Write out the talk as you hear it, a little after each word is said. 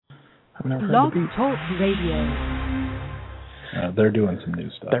I've never heard Blog the beat. Talk Radio. They're doing some new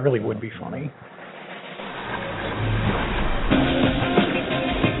stuff. That really would be funny.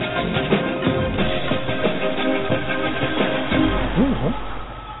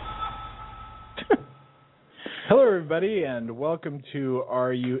 Hello, everybody, and welcome to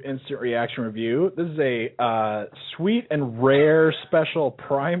RU Instant Reaction Review. This is a sweet and rare special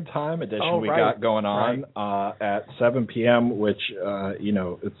primetime edition got going on at 7 p.m., which, it's a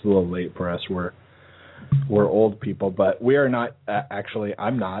little late for us. We're old people, but we are not, actually,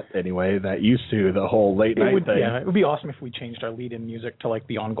 I'm not, anyway, that used to the whole late night thing. Yeah, it would be awesome if we changed our lead-in music to, like,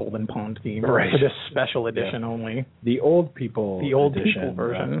 the On Golden Pond theme for this special edition only. The old people edition,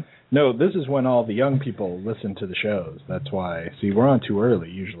 version. No, this is when all the young people listen to the shows. That's why. See, we're on too early,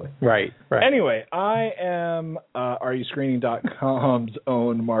 usually. Right. Anyway, I am RUScreening.com's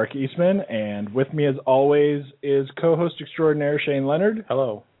own Mark Eastman, and with me, as always, is co-host extraordinaire Shane Leonard.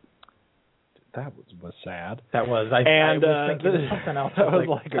 Hello. That was sad. That was. I was thinking of something else. That was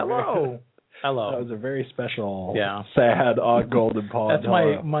like hello. Hello. That was a very special, sad On Golden Pond. That's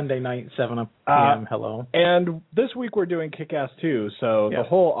my Monday night, 7 p.m. Hello. And this week we're doing Kick-Ass 2, so the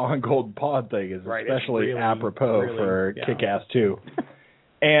whole On Golden Pond thing is especially apropos for Kick-Ass 2.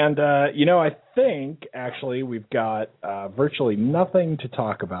 And, I think, actually, we've got virtually nothing to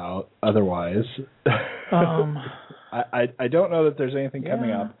talk about otherwise. I don't know that there's anything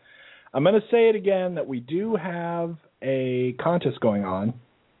coming up. I'm going to say it again that we do have a contest going on.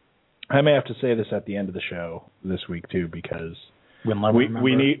 I may have to say this at the end of the show this week too, because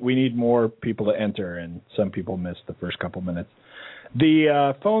we need more people to enter, and some people missed the first couple minutes.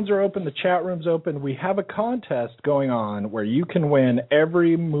 The phones are open, the chat room's open. We have a contest going on where you can win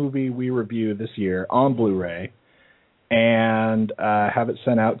every movie we review this year on Blu-ray and have it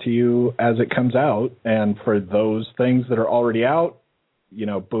sent out to you as it comes out. And for those things that are already out,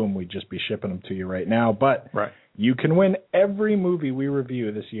 boom, we'd just be shipping them to you right now. But you can win every movie we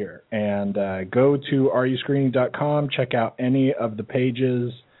review this year. And go to RUScreening.com, check out any of the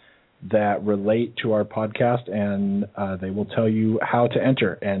pages that relate to our podcast, and they will tell you how to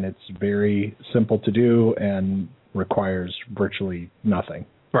enter. And it's very simple to do and requires virtually nothing,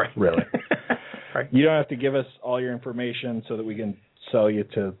 really. You don't have to give us all your information so that we can sell you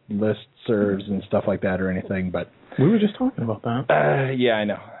to listservs and stuff like that or anything, but we were just talking about that. I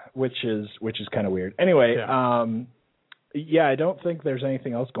know, which is kind of weird. Anyway, I don't think there's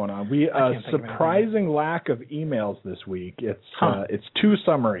anything else going on. We surprising lack of emails this week. It's too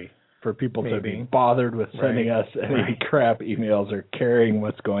summary for people to be bothered with sending us any crap emails or caring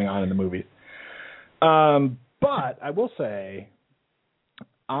what's going on in the movies. But I will say,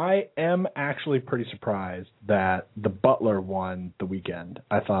 I am actually pretty surprised that The Butler won the weekend.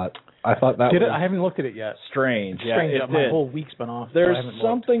 I thought that did was it? I haven't looked at it yet. Strange. My whole week's been off. There's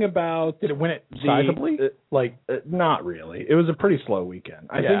something about. Did it win it sizably? Not really. It was a pretty slow weekend.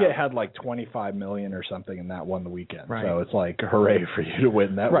 I think it had like 25 million or something, and that won the weekend. So it's like, hooray for you to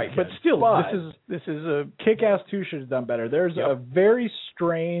win that weekend. But still, this is a Kick-Ass 2 should have done better. There's a very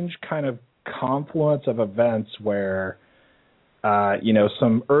strange kind of confluence of events where.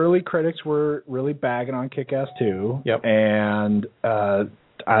 Some early critics were really bagging on Kick-Ass 2, and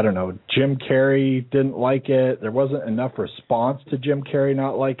I don't know, Jim Carrey didn't like it. There wasn't enough response to Jim Carrey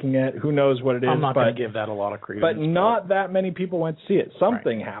not liking it. Who knows what it is? I'm not going to give that a lot of credence. But not that many people went to see it.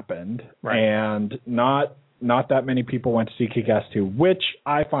 Something happened, and not that many people went to see Kick-Ass 2, which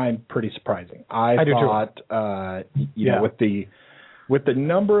I find pretty surprising. I thought, with the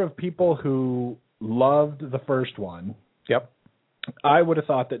number of people who loved the first one, I would have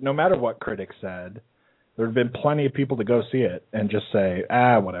thought that no matter what critics said, there would have been plenty of people to go see it and just say,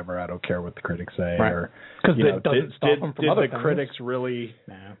 whatever, I don't care what the critics say. Because it doesn't stop them from other things.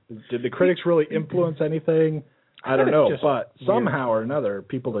 Did the critics really influence anything? I don't know, but somehow or another,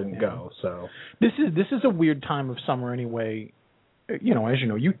 people didn't go. So this is a weird time of summer anyway. As you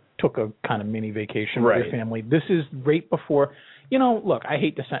know, you took a kind of mini vacation with your family. This is right before. Look, I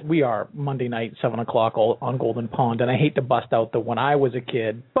hate to say we are Monday night, 7 o'clock on Golden Pond, and I hate to bust out the when I was a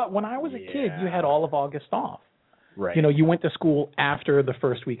kid, but when I was a kid, you had all of August off. You went to school after the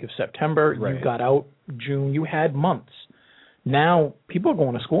first week of September. You got out June. You had months. Now, people are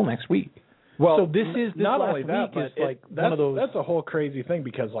going to school next week. Well, so this not last only that, week is but like one of those. That's a whole crazy thing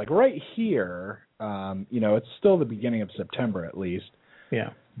because, like, right here, it's still the beginning of September at least.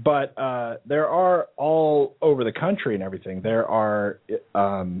 Yeah. But there are all over the country and everything. There are,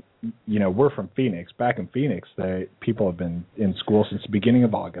 we're from Phoenix. Back in Phoenix, people have been in school since the beginning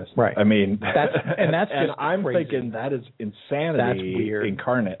of August. I mean, and I'm thinking that is insanity. That's weird.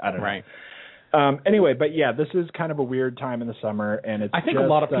 Incarnate. I don't know. Anyway, but yeah, this is kind of a weird time in the summer, and it's I think just, a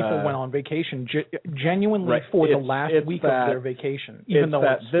lot of people went on vacation genuinely for the last week of their vacation, even though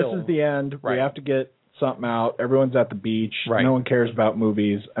it's this is the end. Right. We have to get something out. Everyone's at the beach. Right. No one cares about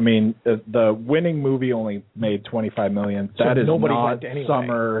movies. I mean, the winning movie only made $25 million. So that is nobody not went anyway.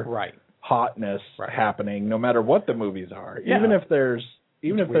 Summer hotness happening, no matter what the movies are. Yeah. Even if there's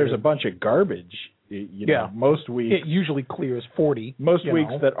a bunch of garbage. You know, most weeks it usually clears 40. Most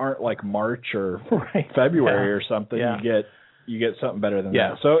weeks that aren't like March or February or something, you get something better than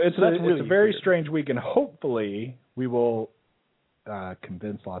that. So it's a very strange week, and hopefully we will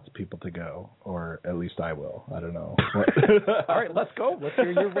convince lots of people to go, or at least I will. I don't know. All right, let's go. Let's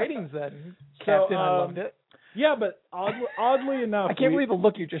hear your ratings then, Captain. I loved it. Yeah, but oddly enough, I can't believe the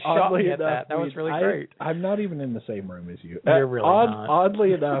look you just shot me at that. That was really great. I'm not even in the same room as you. You're really not.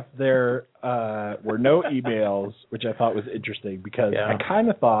 Oddly enough, there were no emails, which I thought was interesting because I kind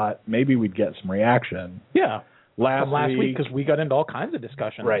of thought maybe we'd get some reaction. Yeah. Last week, because we got into all kinds of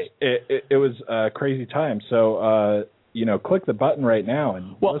discussions. Right. It was a crazy time. So, click the button right now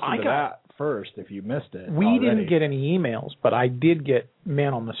and listen to that first if you missed it. We didn't get any emails, but I did get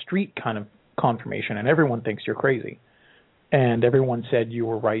man on the street kind of confirmation, and everyone thinks you're crazy. And everyone said you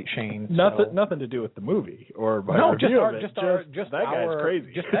were right, Shane. Nothing to do with the movie or my review of it. Just that guy's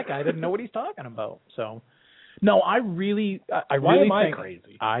crazy. Just that guy didn't know what he's talking about. So, no, I really Why am I think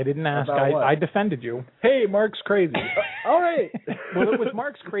crazy? I didn't ask. I defended you. Hey, Mark's crazy. All right. Well, it was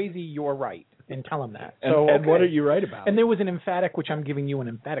Mark's crazy. You're right, and tell him that. And what are you right about? And there was an emphatic, which I'm giving you an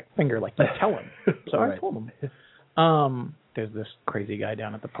emphatic finger, like you tell him. So I told him. There's this crazy guy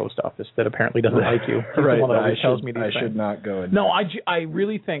down at the post office that apparently doesn't like you. He's the one that always tells me these things. I should not go in. No, I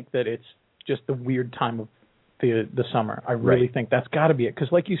really think that it's just the weird time of the summer. I really think that's got to be it.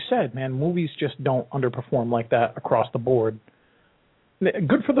 Because like you said, man, movies just don't underperform like that across the board.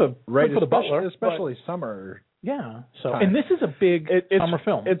 Good for the Butler, especially summer. Yeah. So and this is a big summer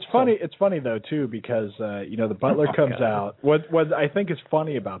film. It's funny. It's funny though too because the Butler comes out. What I think is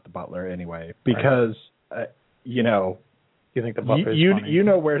funny about the Butler anyway because you think the Butler is funny? You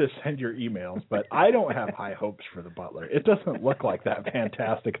know where to send your emails, but I don't have high hopes for the Butler. It doesn't look like that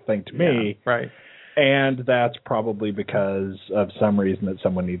fantastic thing to me. Yeah, right. And that's probably because of some reason that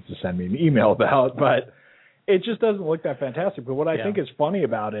someone needs to send me an email about, but it just doesn't look that fantastic. But what I think is funny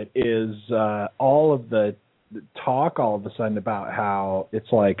about it is all of the talk all of a sudden about how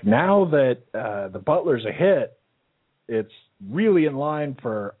it's like now that the Butler's a hit, it's really in line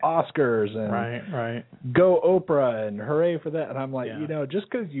for Oscars and go Oprah and hooray for that. And I'm like, just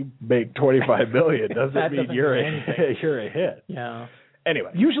because you make $25 million doesn't mean you're a hit. Yeah.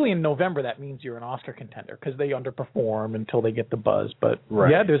 Anyway, usually in November that means you're an Oscar contender because they underperform until they get the buzz. But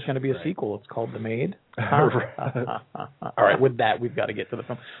there's going to be a sequel. It's called The Maid. All right, with that we've got to get to the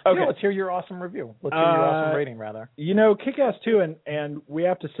film. Okay, let's hear your awesome review. Let's hear your awesome rating, rather. Kick-Ass 2, and we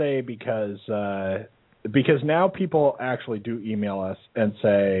have to say because now people actually do email us and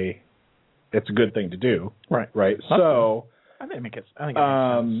say it's a good thing to do. Right. So I think it makes sense.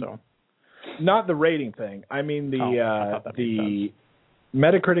 So. Not the rating thing. I mean the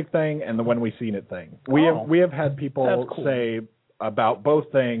Metacritic thing and the When We Seen It thing. We have had people say about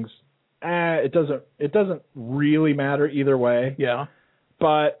both things. It doesn't really matter either way. Yeah.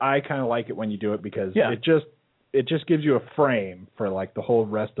 But I kind of like it when you do it because it just gives you a frame for like the whole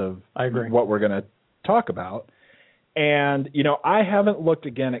rest of what we're going to talk about. And I haven't looked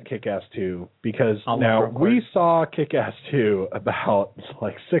again at Kick-Ass 2 because we saw Kick-Ass 2 about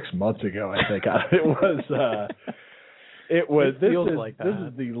like 6 months ago. I think This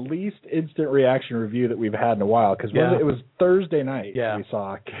is the least instant reaction review that we've had in a while because it was Thursday night we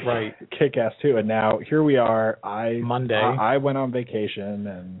saw Kick-Ass 2, and now here we are. Monday. I went on vacation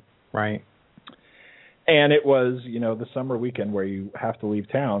and and it was the summer weekend where you have to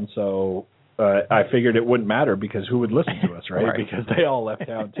leave town, so I figured it wouldn't matter because who would listen to us, right? Because they all left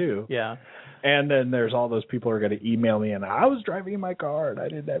town too. And then there's all those people who are going to email me, and I was driving in my car and I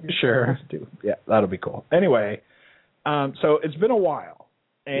didn't have your to. Yeah, that'll be cool. Anyway. So it's been a while,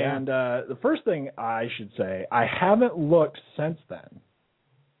 and the first thing I should say, I haven't looked since then,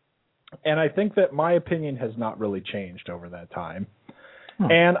 and I think that my opinion has not really changed over that time,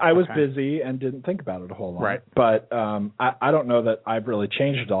 and I was busy and didn't think about it a whole lot, but I don't know that I've really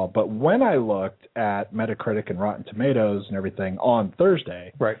changed at all, but when I looked at Metacritic and Rotten Tomatoes and everything on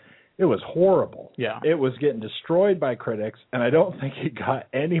Thursday, it was horrible. Yeah. It was getting destroyed by critics, and I don't think it got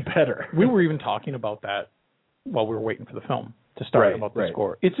any better. We were even talking about that while we were waiting for the film to start about the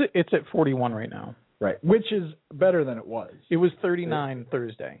score. It's at 41 right now. Right, which is better than it was. It was 39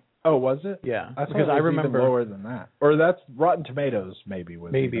 Thursday. Oh, was it? Yeah, I thought because it was I remember even lower than that. Or that's Rotten Tomatoes maybe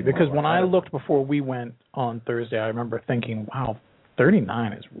was maybe because lower. when I looked before we went on Thursday, I remember thinking, wow,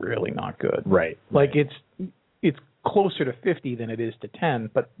 39 is really not good. Right. Like it's closer to 50 than it is to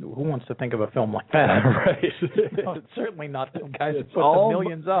 10, but who wants to think of a film like that? Right. It's certainly not the guys who put the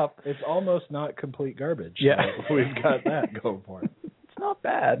millions up. It's almost not complete garbage. Yeah. So we've got that going for it. It's not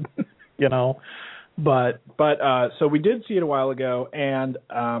bad, you know. But so we did see it a while ago, and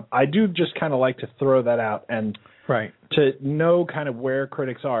I do just kind of like to throw that out and to know kind of where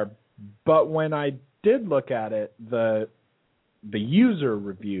critics are. But when I did look at it, the user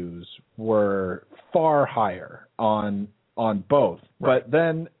reviews were far higher on both. Right. But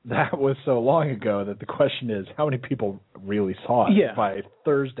then that was so long ago that the question is, how many people really saw it by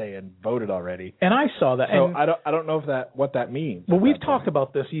Thursday and voted already? And I saw that. So and I don't know what that means. Well, we've talked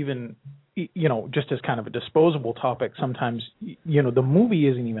about this even, you know, just as kind of a disposable topic. Sometimes, you know, the movie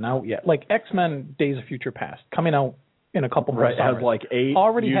isn't even out yet. Like X-Men: Days of Future Past, coming out in a couple months. Right, has like 8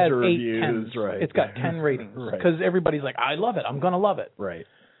 already user has 8 reviews. 10s. Right. It's got 10 ratings because everybody's like, I love it. I'm going to love it. Right.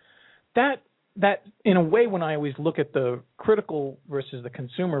 That in a way, when I always look at the critical versus the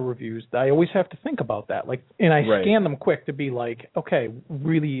consumer reviews, I always have to think about that. Like, and I scan them quick to be like, okay,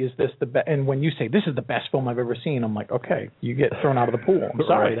 really, is this the best? And when you say this is the best film I've ever seen, I'm like, okay, you get thrown out of the pool. I'm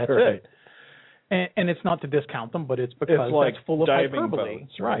sorry, that's it. And it's not to discount them, but it's because it's like that's full of hyperbole.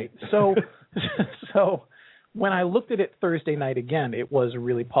 Boats, right. So when I looked at it Thursday night again, it was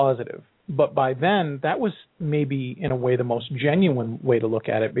really positive. But by then, that was maybe in a way the most genuine way to look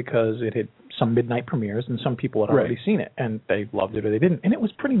at it because it had some midnight premieres and some people had already seen it and they loved it or they didn't. And it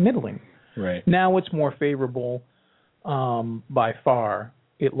was pretty middling. Right. Now it's more favorable by far.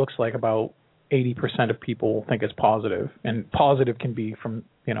 It looks like about 80% of people think it's positive. And positive can be from,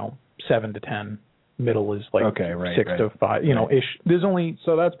 7 to 10. Middle is like 6 to 5, ish. There's only...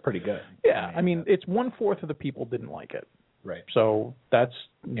 So that's pretty good. Yeah. I mean, it's 1/4 of the people didn't like it. Right. So that's,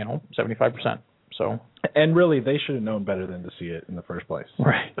 75%. So. And really, they should have known better than to see it in the first place.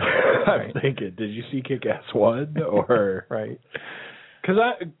 Right. I'm thinking, did you see Kick-Ass 1? Or... Right. Because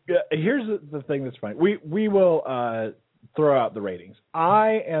here's the thing that's funny. We will throw out the ratings.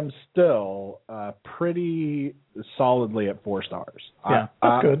 I am still pretty solidly at 4 stars. Yeah,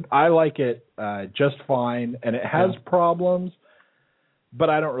 that's good. I like it just fine, and it has problems, but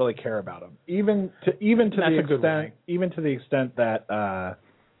I don't really care about them. Even to the extent that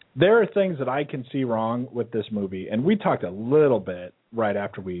there are things that I can see wrong with this movie, and we talked a little bit right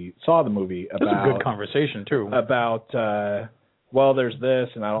after we saw the movie about. It was a good conversation too. About well, there's this,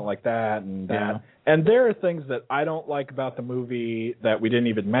 and I don't like that, and that. Yeah. And there are things that I don't like about the movie that we didn't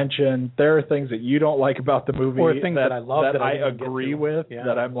even mention. There are things that you don't like about the movie, or things that I love that I agree with. Yeah.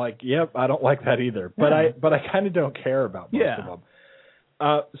 That I'm like, yep, I don't like that either. But I kind of don't care about most of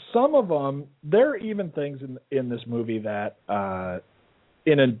them. Some of them, there are even things in this movie that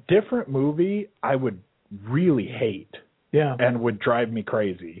in a different movie I would really hate. Yeah. And would drive me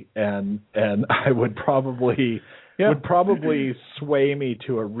crazy, and I would probably sway me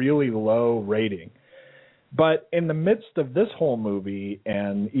to a really low rating. But in the midst of this whole movie,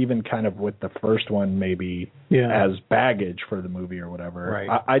 and even kind of with the first one maybe as baggage for the movie or whatever,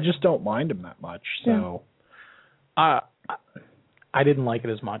 I just don't mind them that much. So I didn't like it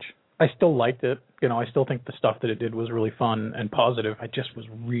as much. I still liked it. I still think the stuff that it did was really fun and positive. I just was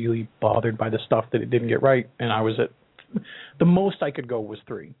really bothered by the stuff that it didn't get right, and I was at the most I could go was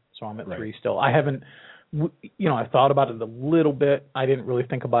 3. So I'm at 3 still. I haven't, I thought about it a little bit. I didn't really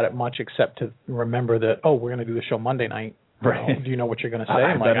think about it much except to remember that, we're going to do the show Monday night. Right. Do you know what you're going to say?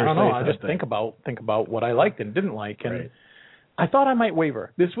 I'm like, I don't know. I just think about what I liked and didn't like. And I thought I might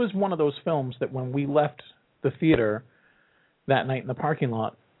waver. This was one of those films that when we left the theater that night in the parking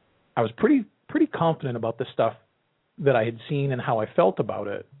lot, I was pretty confident about the stuff that I had seen and how I felt about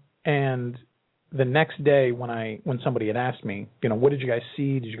it. And the next day when somebody had asked me, what did you guys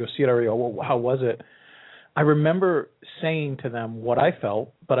see? Did you go see it already? How was it? I remember saying to them what I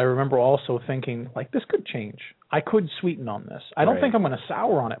felt, but I remember also thinking, like, this could change. I could sweeten on this. I don't think I'm going to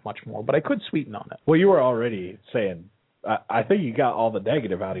sour on it much more, but I could sweeten on it. Well, you were already saying, I think you got all the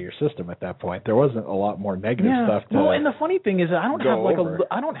negative out of your system at that point. There wasn't a lot more negative stuff to and the funny thing is I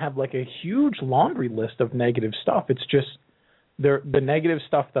don't have a huge laundry list of negative stuff. It's just the negative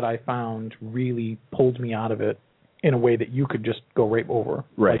stuff that I found really pulled me out of it in a way that you could just go right over.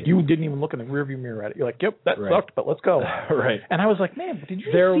 Right. Like you didn't even look in the rearview mirror at it. You're like, yep, that sucked, but let's go. Right. And I was like, man, did you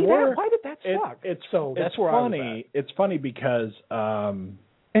see that? Why did that suck? That's where funny. I was at. It's funny because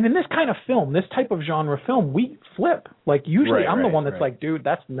And in this kind of film, this type of genre film, we flip. Like, usually I'm the one that's like, dude,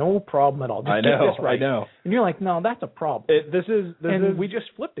 that's no problem at all. Just get this right. I know. And you're like, no, that's a problem. We just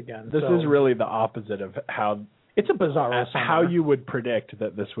flipped again. This is really the opposite of how... It's a bizarre how you would predict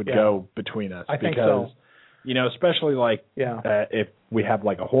that this would go between us. I think so. You know, especially like if we have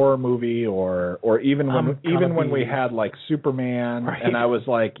like a horror movie or even when we had like Superman, and I was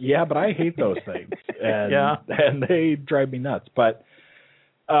like, yeah, but I hate those things, and they drive me nuts. But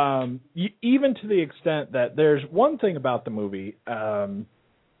even to the extent that there's one thing about the movie.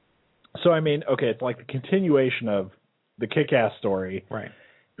 So I mean, okay, it's like the continuation of the Kick-Ass story, right?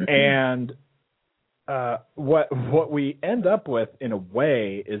 And what we end up with in a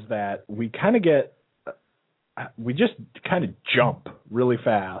way is that we just kind of jump really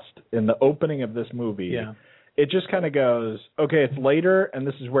fast in the opening of this movie. Yeah. It just kind of goes, okay, it's later, and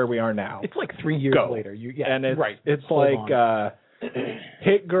this is where we are now. It's like 3 years later. And it's like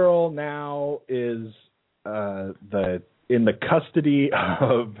Hit Girl now is in the custody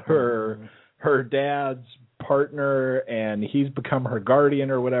of her dad's partner, and he's become her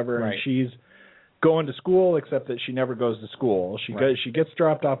guardian or whatever, and she's going to school, except that she never goes to school. She gets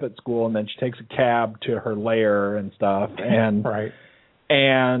dropped off at school, and then she takes a cab to her lair and stuff. And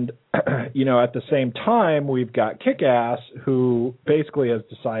and you know, at the same time, we've got Kick-Ass, who basically has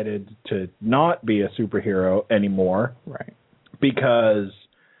decided to not be a superhero anymore, because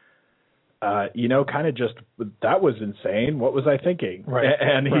you know, kind of just, that was insane. What was I thinking?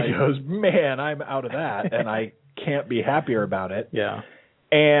 And he goes, man, I'm out of that, and I can't be happier about it. Yeah.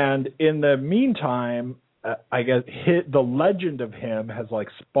 And in the meantime, I guess the legend of him has like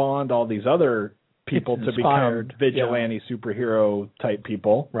spawned all these other people to become vigilante superhero type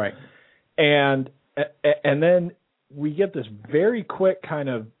people. Right. And then we get this very quick kind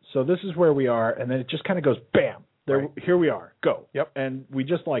of, so this is where we are, and then it just kind of goes bam. Here we are. Go. Yep. And we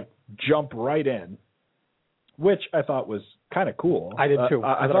just like jump right in, which I thought was kind of cool. I did too.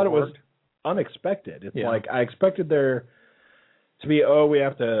 I thought it was unexpected. It's like I expected there to be, we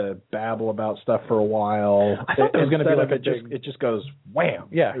have to babble about stuff for a while. I thought there was going to be like it just goes wham.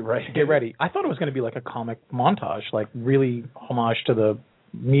 Yeah, right. Get ready. I thought it was going to be like a comic montage, like really homage to the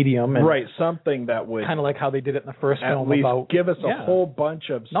medium, and something that would kind of like how they did it in the first film. At least give us a whole bunch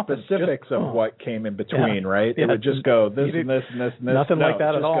of specifics of what came in between. Right? It would just go this and this and this and this. Nothing like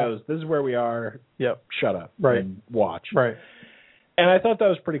that at all. Goes, this is where we are. Yep. Shut up. And watch. Right. And I thought that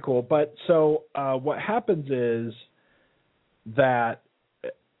was pretty cool. But so what happens is that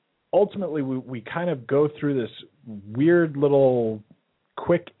ultimately we kind of go through this weird little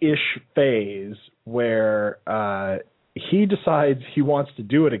quick-ish phase where he decides he wants to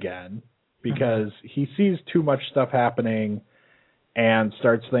do it again because he sees too much stuff happening and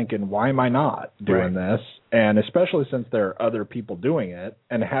starts thinking, why am I not doing this? And especially since there are other people doing it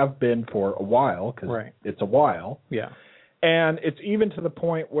and have been for a while, because it's a while. Yeah. And it's even to the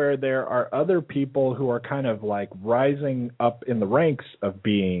point where there are other people who are kind of like rising up in the ranks of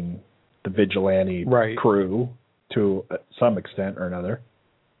being the vigilante crew to some extent or another.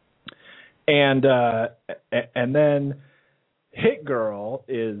 And then Hit Girl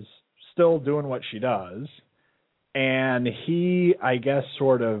is still doing what she does. And he, I guess,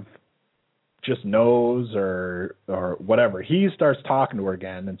 sort of just knows or whatever. He starts talking to her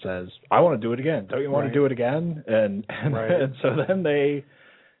again and says, I want to do it again. Don't you want to do it again? And so then they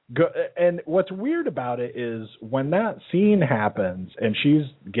go. And what's weird about it is when that scene happens and she's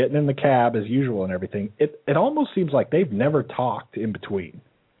getting in the cab as usual and everything, it almost seems like they've never talked in between.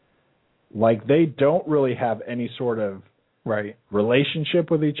 Like they don't really have any sort of relationship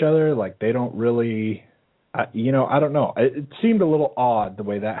with each other. Like they don't really, I don't know. It seemed a little odd the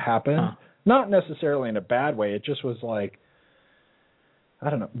way that happened. Not necessarily in a bad way. It just was like,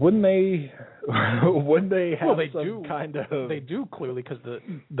 I don't know. Wouldn't they have kind of... They do, clearly, because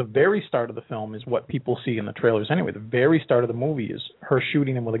the very start of the film is what people see in the trailers anyway. The very start of the movie is her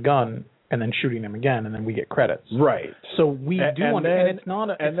shooting him with a gun and then shooting him again, and then we get credits. Right. So we do want... And it's not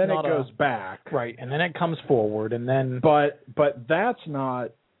a... And then it goes back. Right, and then it comes forward, and then... But that's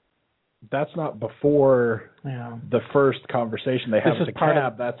not before the first conversation they have with the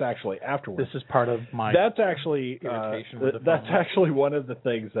cab. That's actually afterwards. This is part of my irritation with the film. That's actually one of the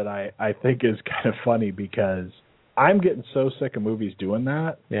things that I think is kind of funny because I'm getting so sick of movies doing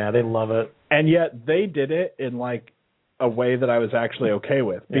that. Yeah, they love it. And yet they did it in like a way that I was actually okay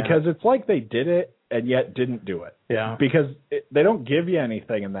with because it's like they did it and yet didn't do it. Yeah. Because they don't give you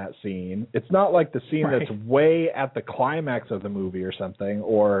anything in that scene. It's not like the scene that's way at the climax of the movie or something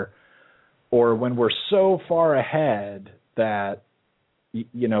or when we're so far ahead that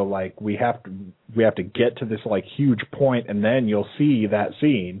you know, like we have to get to this like huge point and then you'll see that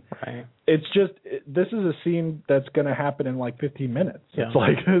scene. Right. It's just this is a scene that's going to happen in like 15 minutes. Yeah.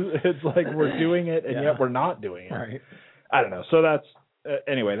 It's like we're doing it and yet we're not doing it. Right. I don't know. So that's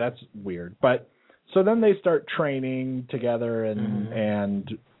anyway, that's weird. But so then they start training together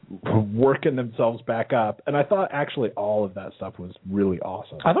and working themselves back up. And I thought actually all of that stuff was really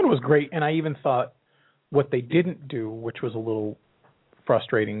awesome. I thought it was great, and I even thought what they didn't do, which was a little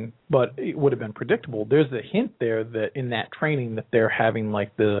frustrating, but it would have been predictable. There's the hint there that in that training that they're having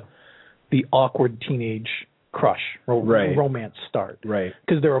like the awkward teenage crush romance start. Right.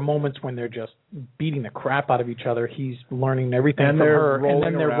 Because there are moments when they're just beating the crap out of each other. He's learning everything and from her, rolling and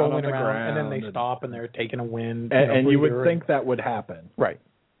then they're around rolling on the around, ground, and then they stop and they're taking a wind. And you would think that would happen. Right.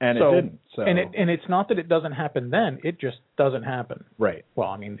 And it didn't. So. And it's not that it doesn't happen then. It just doesn't happen. Right. Well,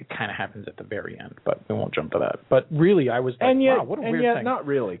 I mean, it kind of happens at the very end, but we won't jump to that. But really, I was like, and yet, wow, what a and weird yet thing. Not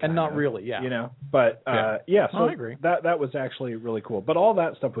really. And not really, yeah. You know, but so I agree. That was actually really cool. But all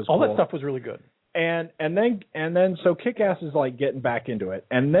that stuff was all cool. that stuff was really good. And then so Kick-Ass is like getting back into it,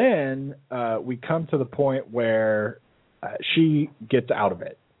 and then we come to the point where she gets out of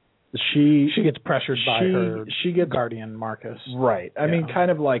it. She gets pressured by her guardian Marcus. Right. I mean,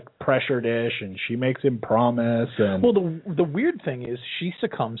 kind of like pressured-ish, and she makes him promise. And well, the weird thing is she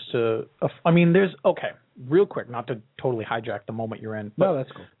succumbs to. Real quick, not to totally hijack the moment you're in. But no,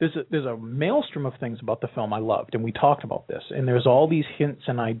 that's cool. There's a maelstrom of things about the film I loved, and we talked about this. And there's all these hints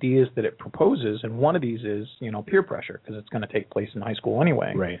and ideas that it proposes, and one of these is peer pressure because it's going to take place in high school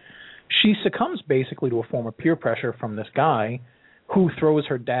anyway. Right. She succumbs basically to a form of peer pressure from this guy who throws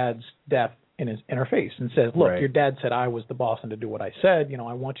her dad's death in her face and says, look, your dad said I was the boss and to do what I said.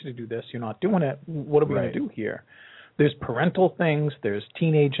 I want you to do this. You're not doing it. What are we going to do here? There's parental things. There's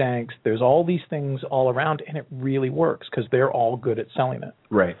teenage angst. There's all these things all around, and it really works because they're all good at selling it.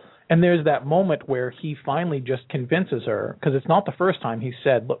 Right. And there's that moment where he finally just convinces her, because it's not the first time he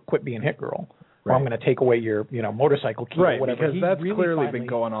said, look, quit being hit girl. Or I'm going to take away your, motorcycle key or whatever. Because that's really clearly been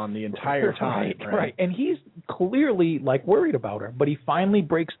going on the entire time. Right. And he's clearly, worried about her. But he finally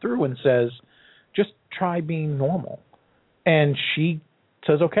breaks through and says, just try being normal. And she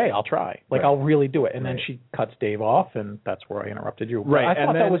says, okay, I'll try. I'll really do it. And then she cuts Dave off, and that's where I interrupted you. Right. I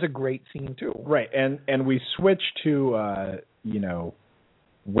thought that was a great scene, too. Right. And we switch to,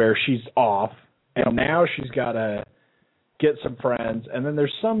 where she's off, and now she's got to get some friends, and then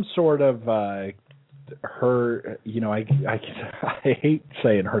there's some sort of her, I hate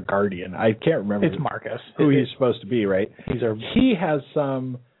saying her guardian. I can't remember. It's Marcus. Who he's supposed to be, right? He has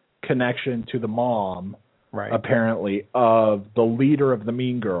some connection to the mom, right? Apparently, of the leader of the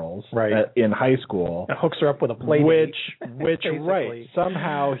Mean Girls, right? In high school, it hooks her up with a play which right?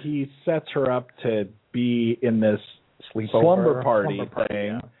 Somehow he sets her up to be in this slumber party thing.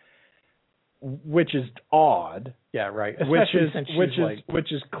 Yeah. Which is odd. Yeah, right. Which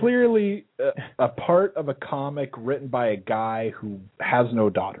is clearly a part of a comic written by a guy who has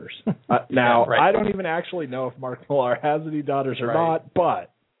no daughters. Now, I don't even actually know if Mark Millar has any daughters or not,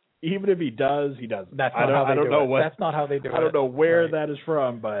 but even if he does, he doesn't. That's not how they do it. That's not how they do it. I don't know where that is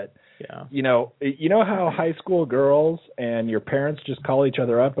from, but yeah. You know how high school girls and your parents just call each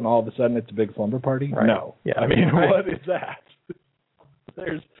other up and all of a sudden it's a big slumber party? Right. No. Yeah. I mean, what is that?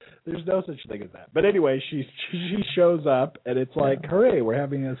 There's no such thing as that. But anyway, she shows up, and it's like, hooray, we're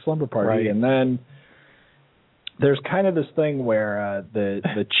having a slumber party. Right. And then there's kind of this thing where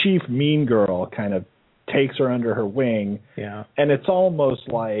the chief mean girl kind of takes her under her wing. Yeah. And it's almost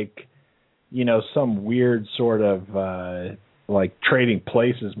like, some weird sort of trading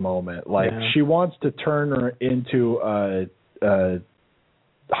places moment. She wants to turn her into a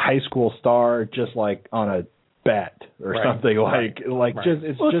high school star just like on a bet or something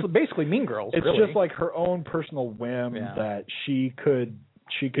it's basically Mean Girls. It's really just like her own personal whim that she could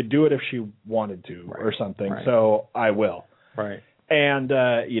do it if she wanted to or something. Right. So I will. Right. And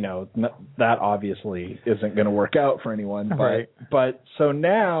that obviously isn't going to work out for anyone. But so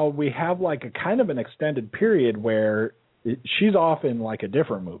now we have like a kind of an extended period where she's off in like a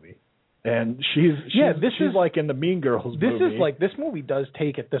different movie. And she's like in the Mean Girls movie. This movie does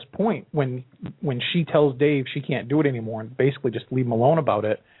take at this point when she tells Dave she can't do it anymore and basically just leave him alone about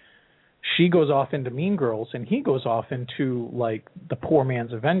it. She goes off into Mean Girls and he goes off into like the poor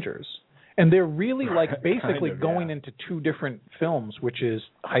man's Avengers. And they're really like basically going into two different films, which is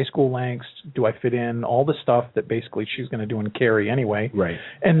high school angst, do I fit in, all the stuff that basically she's going to do in Carrie anyway. Right.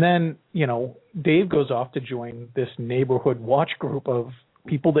 And then, Dave goes off to join this neighborhood watch group of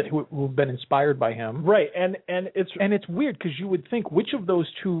people that who've been inspired by him. Right, and it's weird because you would think which of those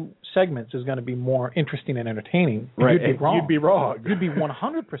two segments is going to be more interesting and entertaining. Right, you'd be wrong. You'd be wrong. You'd be 100%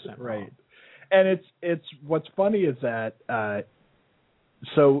 wrong. Right, and it's what's funny is that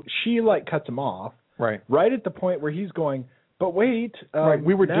so she cuts him off right at the point where he's going. But wait,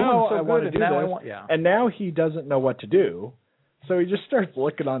 we were doing so good, and now and now he doesn't know what to do. So he just starts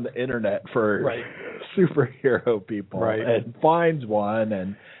looking on the internet for superhero people and finds one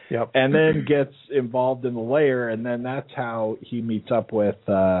and then gets involved in the lair, and then that's how he meets up with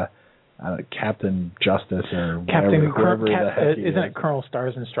Captain Justice or whoever the heck he isn't it Colonel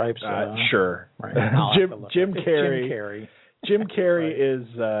Stars and Stripes? Sure. Right. Jim Carrey. Jim Carrey is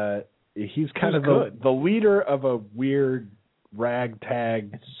he's kind of the leader of a weird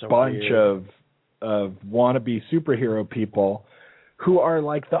ragtag bunch of wannabe superhero people who are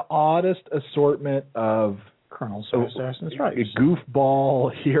like the oddest assortment of Colonel Stars and Stripes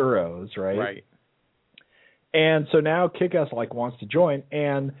goofball heroes, right? Right. And so now Kick-Ass wants to join,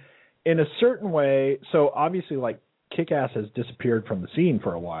 and in a certain way, so obviously Kick-Ass has disappeared from the scene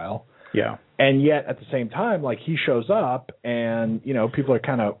for a while. Yeah. And yet at the same time, he shows up, and people are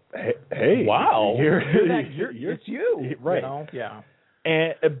kind of, hey, wow, it's you, right? Yeah.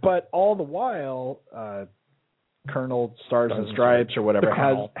 But all the while, Colonel Stars and Stripes or whatever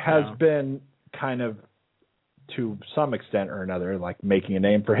has been kind of, to some extent or another, making a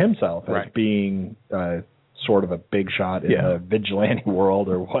name for himself as being sort of a big shot in the vigilante world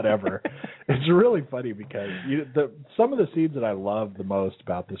or whatever. It's really funny because some of the scenes that I love the most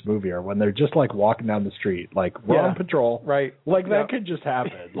about this movie are when they're just walking down the street, we're on patrol, right? That could just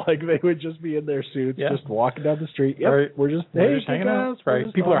happen. They would just be in their suits, just walking down the street. Yep, right. We're just hanging out.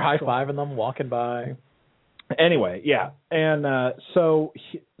 Right. People are high-fiving them walking by. Anyway, and so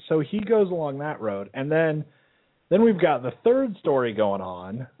he goes along that road, and then we've got the third story going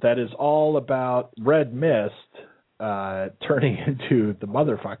on that is all about Red Mist turning into the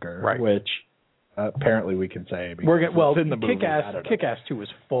motherfucker, which apparently we can say because it's in the movie. Kick-Ass 2 is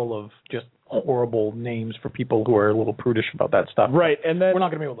full of just horrible names for people who are a little prudish about that stuff. Right, and then we're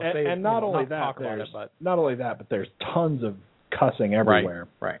not going to be able to say. And not only that, but there's tons of cussing everywhere.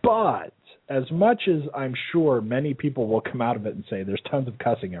 Right. But as much as I'm sure many people will come out of it and say there's tons of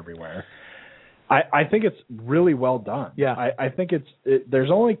cussing everywhere, I think it's really well done. Yeah. I think there's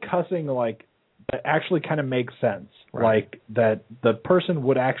only cussing that actually kind of makes sense. Right. That the person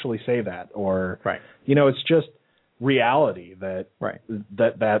would actually say that, or it's just reality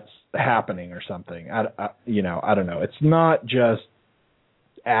that's happening or something. I don't know. It's not just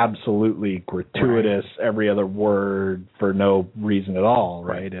absolutely gratuitous every other word for no reason at all,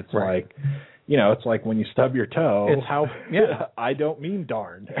 right? It's it's like when you stub your toe. It's how I don't mean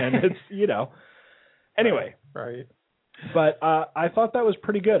darn, and it's anyway. Right. But I thought that was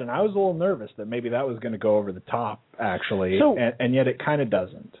pretty good, and I was a little nervous that maybe that was going to go over the top, actually, and yet it kind of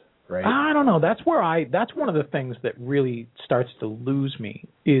doesn't, right? I don't know. That's one of the things that really starts to lose me,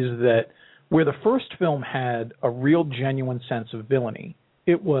 is that where the first film had a real genuine sense of villainy,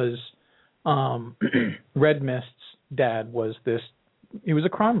 it was Red Mist's dad was he was a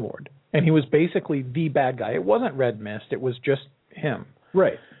crime lord, and he was basically the bad guy. It wasn't Red Mist, it was just him.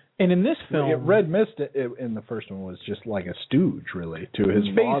 Right. And in this film, Red Mist in the first one was just like a stooge, really, to his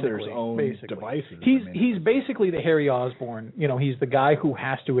father's own devices. He's basically the Harry Osborn. He's the guy who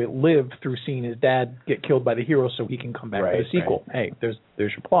has to live through seeing his dad get killed by the hero, so he can come back for the sequel. Right. Hey, there's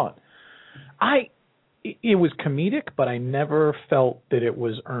your plot. It was comedic, but I never felt that it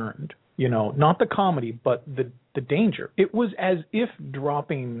was earned. Not the comedy, but the danger. It was as if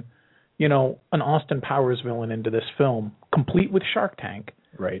dropping, an Austin Powers villain into this film, complete with Shark Tank.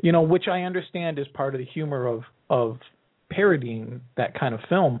 Right. Which I understand is part of the humor of parodying that kind of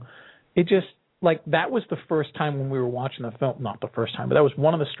film. It just, that was the first time when we were watching the film, not the first time, but that was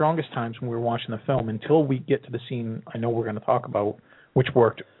one of the strongest times when we were watching the film until we get to the scene I know we're going to talk about, which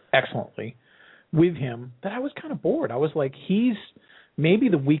worked excellently with him, that I was kind of bored. I was like, he's maybe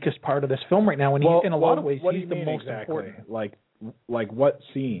the weakest part of this film right now, and in a lot of ways, he's the most important. Like what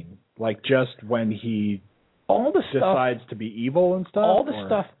scene? Just when he all the decides to be evil and stuff? All the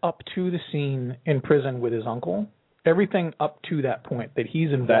stuff up to the scene in prison with his uncle. Everything up to that point that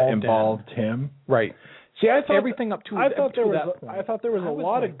he's involved that involved him. Right. See, I thought everything up to I thought there that was point. I thought there was a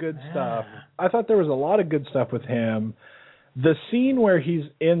lot of good stuff. I thought there was a lot of good stuff with him. The scene where he's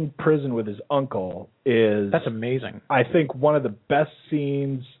in prison with his uncle that's amazing. I think one of the best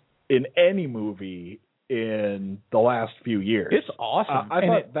scenes in any movie in the last few years. It's awesome. I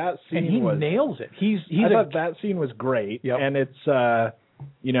thought that scene and he nails it. I thought that scene was great. Yep. And it's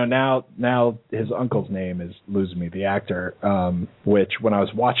now his uncle's name is losing me, the actor, which when I was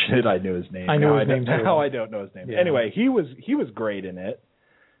watching it, I knew his name. I knew his name too. Now I don't know his name. Yeah. Anyway, he was great in it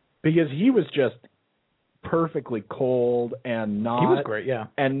because he was just perfectly cold and not. He was great, yeah.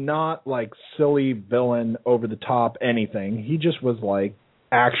 And not like silly villain over the top anything. He just was like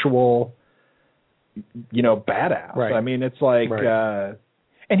actual, badass. Right. I mean, it's like. Right.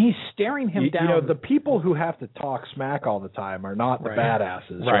 And he's staring him down. The people who have to talk smack all the time are not the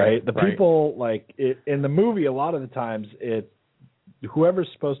badasses, right? right? The people like in the movie, a lot of the times, whoever's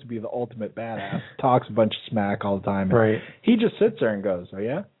supposed to be the ultimate badass talks a bunch of smack all the time. Right. He just sits there and goes, "Oh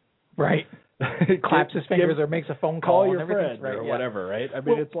yeah." Right. Claps his fingers or makes a phone call. Call your friend or whatever, right? I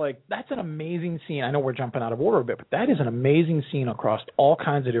mean, it's like that's an amazing scene. I know we're jumping out of order a bit, but that is an amazing scene across all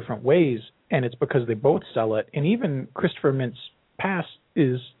kinds of different ways, and it's because they both sell it. And even Christopher Mintz-Plasse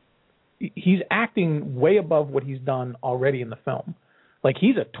he's acting way above what he's done already in the film. Like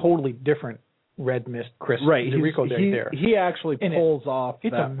he's a totally different Red Mist Chris. Right. There. He actually pulls off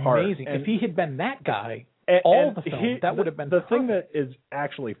it's that amazing. part. If he had been that guy all the film, that would have been the perfect. thing that is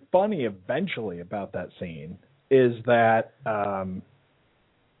actually funny eventually about that scene is that for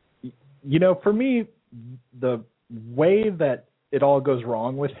me the way that it all goes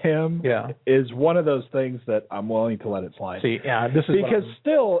wrong with him is one of those things that I'm willing to let it slide. See, this is because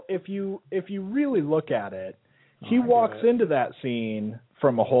still, if you really look at it, he walks into that scene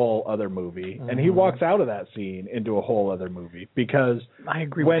from a whole other movie, and he walks out of that scene into a whole other movie. Because I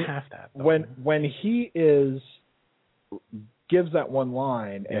agree with half that. Though. When he gives that one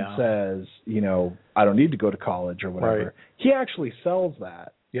line and says, I don't need to go to college or whatever, he actually sells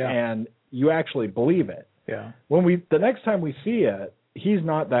that, and you actually believe it. Yeah. The next time we see it, he's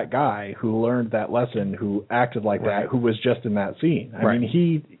not that guy who learned that lesson, who acted like that, who was just in that scene. I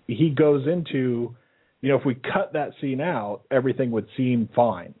mean, he goes into, if we cut that scene out, everything would seem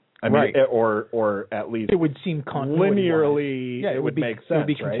fine. I mean, or at least it would seem linearly. Yeah, it would make sense. It would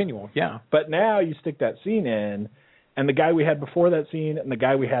be continual. Yeah. But now you stick that scene in, and the guy we had before that scene and the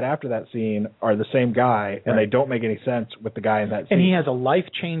guy we had after that scene are the same guy, and they don't make any sense with the guy in that scene. And he has a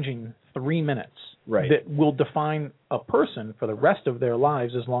life-changing 3 minutes. Right. That will define a person for the rest of their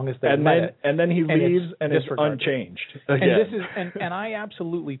lives as long as they let it. And then he leaves and it's unchanged. And this is and I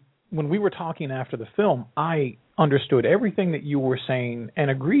absolutely, when we were talking after the film, I understood everything that you were saying and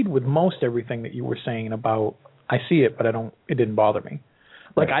agreed with most everything that you were saying about I see it, but it didn't bother me.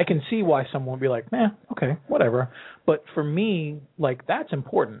 Like I can see why someone would be like, okay, whatever. But for me, like that's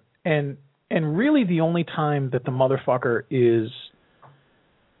important. And really the only time that the motherfucker is,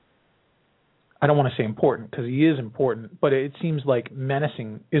 I don't want to say important because he is important, but it seems like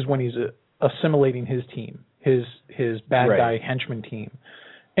menacing is when he's assimilating his team, his bad guy henchman team.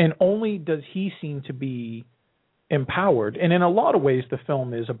 And only does he seem to be empowered. And in a lot of ways, the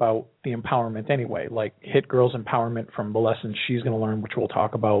film is about the empowerment anyway, like Hit Girl's empowerment from the lessons she's going to learn, which we'll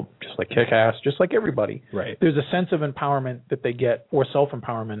talk about, just like Kick-Ass, just like everybody. Right. There's a sense of empowerment that they get, or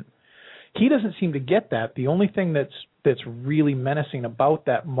self-empowerment. He doesn't seem to get that. The only thing that's really menacing about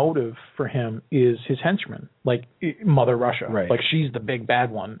that motive for him is his henchman, like Mother Russia. Right. Like she's the big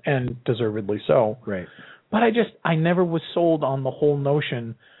bad one, and deservedly so. Right. But I never was sold on the whole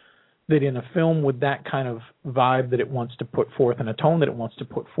notion that in a film with that kind of vibe that it wants to put forth and a tone that it wants to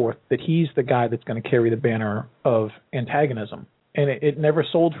put forth, that he's the guy that's going to carry the banner of antagonism. And it never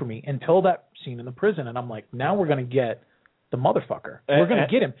sold for me until that scene in the prison. And I'm like, now we're going to get the motherfucker. We're going to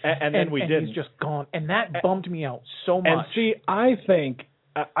get him. And then we didn't. He's just gone. And that bummed me out so much. And see, I think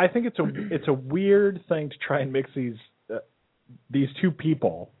it's a weird thing to try and mix these two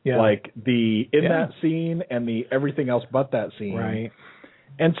people, like that scene and the everything else but that scene. Right.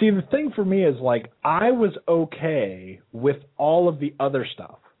 And see, the thing for me is like I was okay with all of the other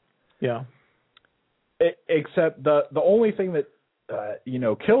stuff. Yeah. Except the only thing that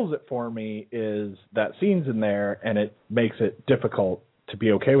kills it for me is that scene's in there, and it makes it difficult to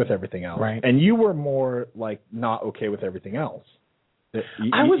be okay with everything else. Right. And you were more like not okay with everything else. I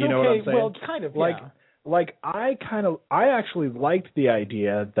was okay. What I'm saying? Well, kind of. Like I actually liked the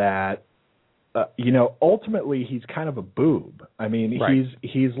idea that ultimately he's kind of a boob. I mean,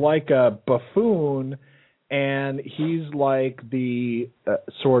 he's like a buffoon, and he's like the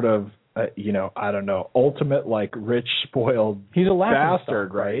sort of I don't know, ultimate like rich spoiled he's a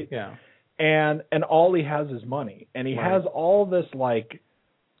bastard, right? Yeah. And all he has is money, and he has all this like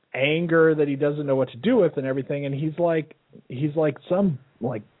anger that he doesn't know what to do with and everything, and he's like some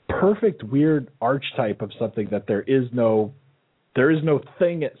like perfect weird archetype of something that there is no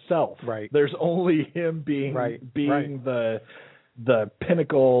thing itself. Right. There's only him being the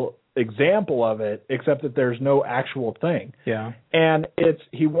pinnacle example of it, except that there's no actual thing. Yeah. And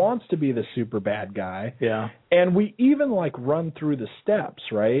he wants to be the super bad guy. Yeah. And we even like run through the steps,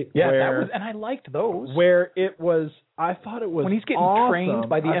 right? Yeah, and I liked those. Where it was, I thought it was when he's getting awesome. trained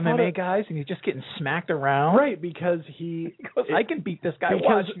by the MMA guys and he's just getting smacked around. Right, because he goes, I can beat this guy.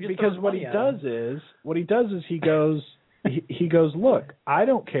 Because what he does is he goes he goes, look, I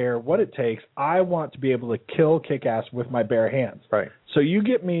don't care what it takes. I want to be able to kill Kick-Ass with my bare hands. Right. So you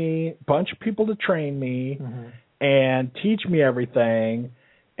get me a bunch of people to train me and teach me everything.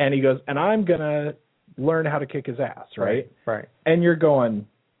 And he goes, and I'm going to learn how to kick his ass, right? Right. And you're going,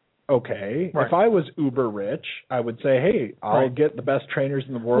 okay. Right. If I was uber rich, I would say, hey, I'll get the best trainers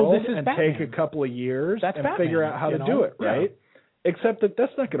in the world and take a couple of years and figure out how to do it, right? Yeah. Except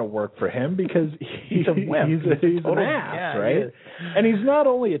that's not going to work for him because he's a wimp. He's an ass, right? And he's not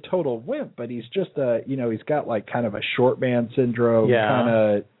only a total wimp, but he's just he's got like kind of a short man syndrome, kind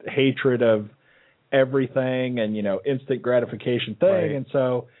of hatred of everything and, instant gratification thing. Right. And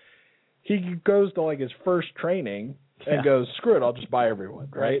so he goes to like his first training and goes, screw it, I'll just buy everyone,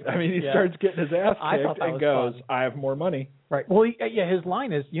 right? I mean, he starts getting his ass kicked and goes, fun. I have more money. Right. Well, his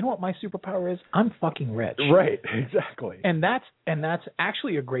line is, you know what my superpower is? I'm fucking rich. Right, exactly. And that's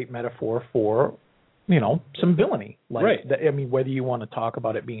actually a great metaphor for, some villainy. Like, right. I mean, whether you want to talk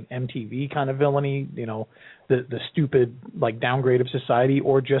about it being MTV kind of villainy, the stupid, like, downgrade of society,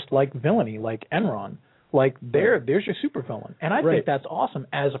 or just, like, villainy, like Enron. Like, there's your supervillain. And I think that's awesome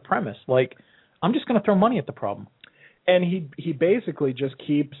as a premise. Like, I'm just going to throw money at the problem. And he basically just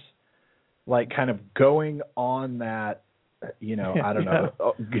keeps, like, kind of going on that, I don't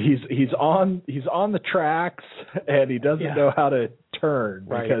know. He's on the tracks and he doesn't know how to turn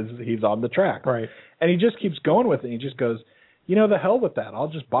because he's on the track. Right. And he just keeps going with it. And he just goes, the hell with that. I'll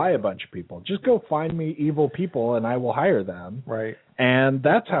just buy a bunch of people. Just go find me evil people and I will hire them. Right. And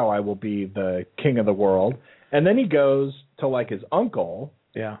that's how I will be the king of the world. And then he goes to like his uncle.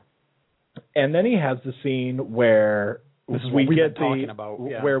 Yeah. And then he has the scene where we get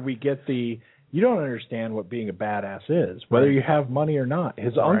the you don't understand what being a badass is, whether you have money or not.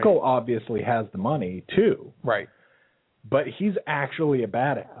 His uncle obviously has the money too. Right. But he's actually a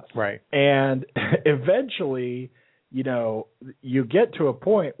badass. Right. And eventually, you get to a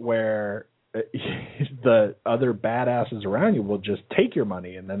point where the other badasses around you will just take your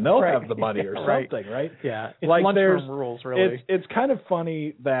money and then they'll have the money or something, right? Yeah. It's like lunchroom rules, really. It's kind of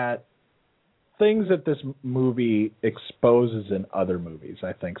funny that things that this movie exposes in other movies,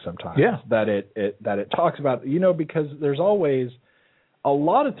 I think sometimes that it talks about, because there's always a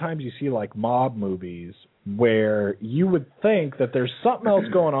lot of times you see like mob movies where you would think that there's something else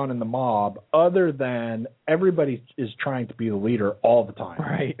going on in the mob other than everybody is trying to be the leader all the time.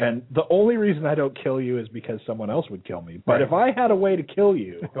 Right. And the only reason I don't kill you is because someone else would kill me. But if I had a way to kill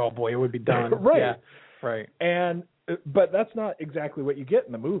you, oh boy, it would be done. Right. Yeah. Right. But that's not exactly what you get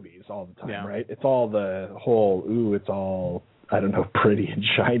in the movies all the time, right? It's all the whole, it's all, I don't know, pretty and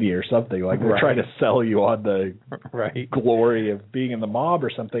shiny or something. Like they're trying to sell you on the glory of being in the mob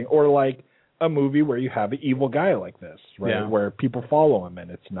or something. Or like a movie where you have an evil guy like this, right? Yeah. Where people follow him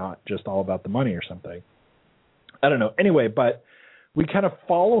and it's not just all about the money or something. I don't know. Anyway, but we kind of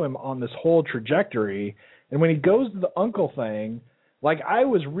follow him on this whole trajectory. And when he goes to the uncle thing, like, I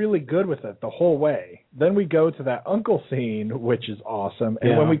was really good with it the whole way. Then we go to that uncle scene, which is awesome.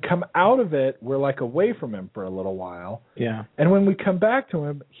 And when we come out of it, we're, like, away from him for a little while. Yeah. And when we come back to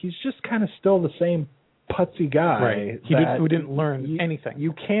him, he's just kind of still the same putsy guy. Right. Who didn't learn anything.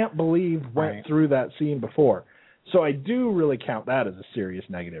 You can't believe went through that scene before. So I do really count that as a serious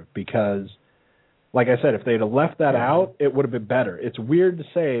negative because, like I said, if they'd have left that out, it would have been better. It's weird to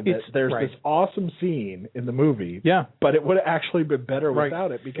say that there's this awesome scene in the movie, but it would have actually been better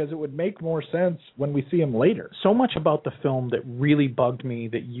without it because it would make more sense when we see him later. So much about the film that really bugged me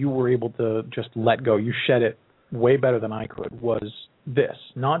that you were able to just let go, you shed it way better than I could, was this.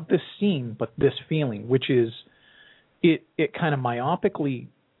 Not this scene, but this feeling, which is it kind of myopically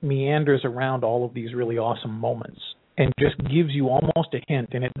meanders around all of these really awesome moments and just gives you almost a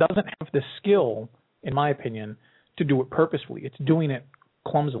hint, and it doesn't have the skill, in my opinion, to do it purposefully. It's doing it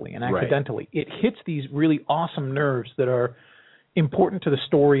clumsily and accidentally. It hits these really awesome nerves that are important to the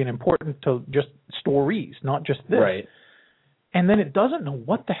story and important to just stories, not just this. Right. And then it doesn't know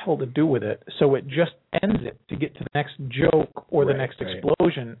what the hell to do with it, so it just ends it to get to the next joke or the next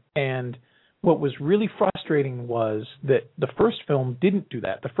explosion. And what was really frustrating was that the first film didn't do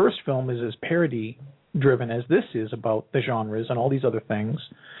that. The first film is as parody-driven as this is about the genres and all these other things.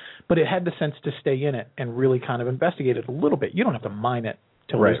 But it had the sense to stay in it and really kind of investigate it a little bit. You don't have to mine it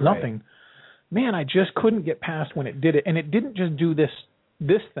till there's nothing. Man, I just couldn't get past when it did it. And it didn't just do this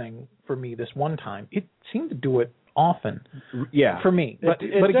this thing for me this one time, it seemed to do it often. Yeah, for me. But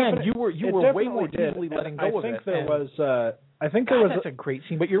again, you were way more easily letting go of it. I think there was that's a great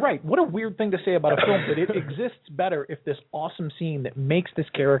scene. But you're right. What a weird thing to say about a film that it exists better if this awesome scene that makes this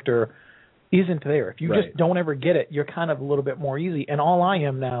character isn't there. If you just don't ever get it, you're kind of a little bit more easy. And all I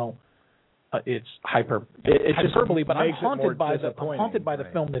am now. It's hyperbole, but I'm haunted by the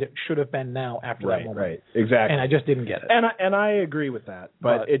film that it should have been now after that moment. Right, exactly. And I just didn't get it. And I agree with that,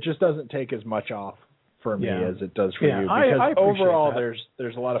 but it just doesn't take as much off for me as it does for you. Because I overall, that.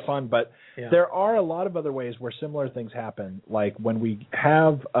 there's a lot of fun, but there are a lot of other ways where similar things happen. Like when we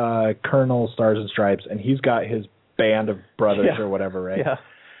have Colonel Stars and Stripes, and he's got his band of brothers or whatever, right? Yeah.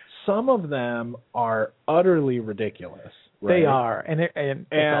 Some of them are utterly ridiculous. Right? They are, and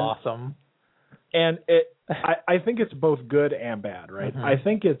it's awesome. And I think it's both good and bad, right? Mm-hmm. I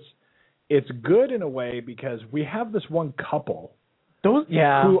think it's good in a way because we have this one couple,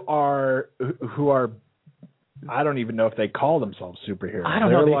 who are I don't even know if they call themselves superheroes. I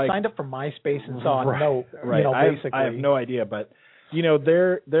don't know. They signed up for MySpace and saw a note. Right. Basically, I have no idea, but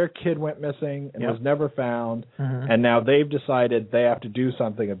their kid went missing and was never found, and now they've decided they have to do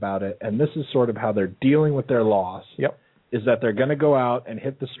something about it, and this is sort of how they're dealing with their loss. Yep. Is that they're going to go out and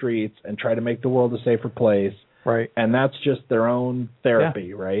hit the streets and try to make the world a safer place. Right. And that's just their own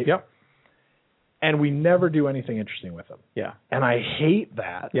therapy, right? Yep. And we never do anything interesting with them. Yeah. And I hate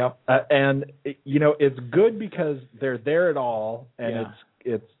that. Yep. It's good because they're there at all, and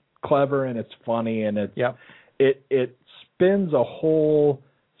it's clever and it's funny, and it spins a whole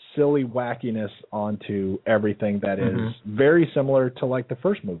silly wackiness onto everything that is very similar to like the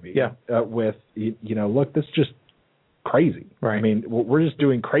first movie. Yeah. With look, this just crazy. Right. I mean, we're just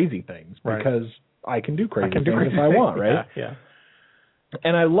doing crazy things because I can do crazy things if I want, right? Yeah.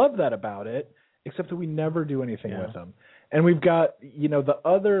 And I love that about it, except that we never do anything with them. And we've got, the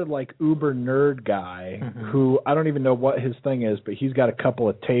other like uber nerd guy who I don't even know what his thing is, but he's got a couple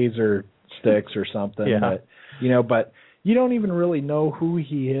of taser sticks or something. Yeah. But you don't even really know who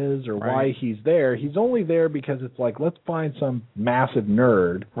he is or why he's there. He's only there because it's like, let's find some massive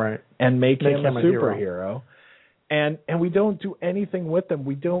nerd and make him a superhero. And we don't do anything with them.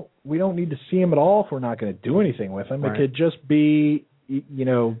 We don't need to see him at all if we're not going to do anything with him. It could just be,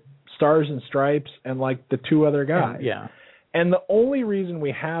 Stars and Stripes and like the two other guys. Yeah. And the only reason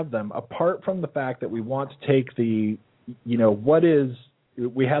we have them, apart from the fact that we want to take the,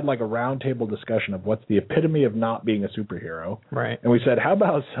 we had like a roundtable discussion of what's the epitome of not being a superhero. Right. And we said, how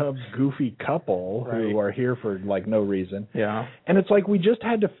about some goofy couple who are here for like no reason? Yeah. And it's like we just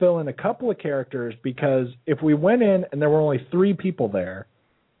had to fill in a couple of characters because if we went in and there were only 3 people there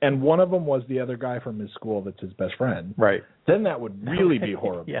and one of them was the other guy from his school that's his best friend, then that would really be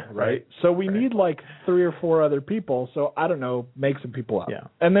horrible, right? So we need like 3 or 4 other people. So I don't know, make some people up. Yeah.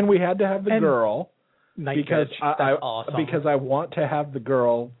 And then we had to have the girl. Because awesome. Because I want to have the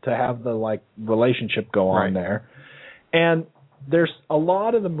girl to have the like relationship go on there. And there's a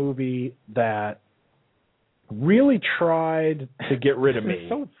lot of the movie that really tried to get rid of me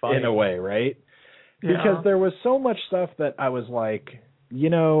in a way, right? Yeah. Because there was so much stuff that I was like,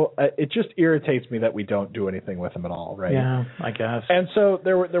 it just irritates me that we don't do anything with him at all, right? Yeah, I guess. And so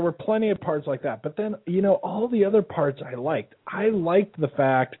there were plenty of parts like that. But then, all the other parts I liked. I liked the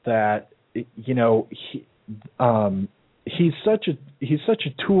fact that he's such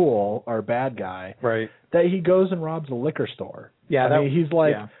a tool, our bad guy, that he goes and robs a liquor store. Yeah, he's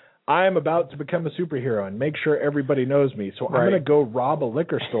like, I am about to become a superhero and make sure everybody knows me. So I'm going to go rob a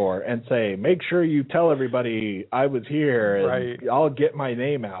liquor store and say, make sure you tell everybody I was here and I'll get my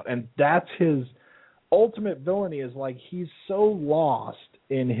name out. And that's his ultimate villainy, is like he's so lost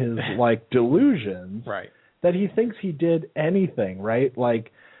in his like delusions that he thinks he did anything, right?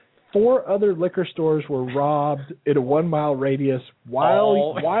 Like 4 other liquor stores were robbed in a 1-mile radius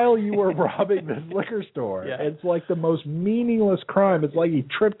while you were robbing this liquor store. Yeah. It's like the most meaningless crime. It's like he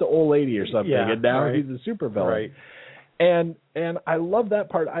tripped the old lady or something, and now he's a supervillain. And I love that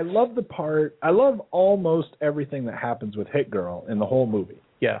part. I love almost everything that happens with Hit Girl in the whole movie.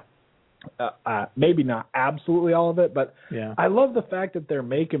 Yeah. Maybe not absolutely all of it, but I love the fact that they're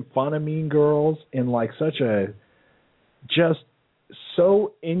making fun of Mean Girls in like such a just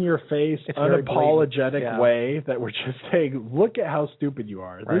so in your face, unapologetic way that we're just saying, look at how stupid you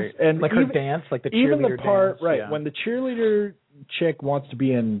are. This, and like even, her dance, like the cheerleader even the part, dance, when the cheerleader chick wants to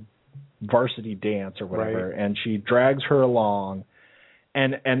be in varsity dance or whatever, and she drags her along,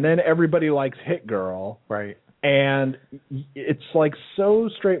 and then everybody likes Hit Girl, and it's like so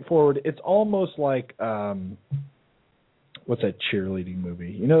straightforward. It's almost like what's that cheerleading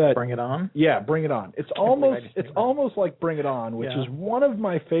movie? You know that Bring It On? Yeah, Bring It On. It's almost like Bring It On, which is one of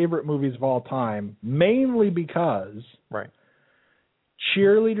my favorite movies of all time, mainly because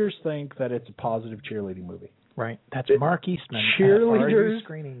cheerleaders think that it's a positive cheerleading movie. Right. That's Mark Eastman. Cheerleaders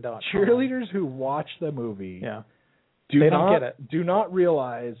who watch the movie do not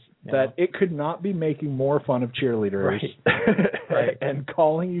realize that it could not be making more fun of cheerleaders and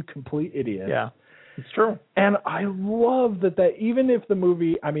calling you complete idiots. Yeah. It's true. And I love that even if the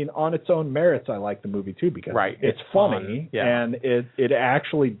movie, I mean, on its own merits, I like the movie too because it's funny and it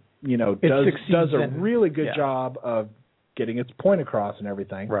actually, does a really good job of getting its point across and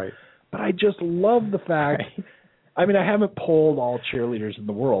everything. Right. But I just love the fact, I mean, I haven't polled all cheerleaders in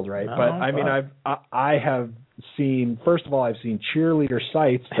the world, right? No, but I mean, I have seen, first of all, I've seen cheerleader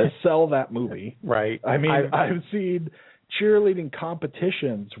sites that sell that movie. Right. I mean, I've seen cheerleading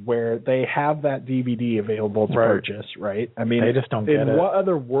competitions where they have that DVD available to purchase, right? I mean, they just don't get it. In what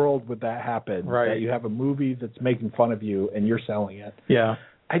other world would that happen? Right. That you have a movie that's making fun of you and you're selling it. Yeah.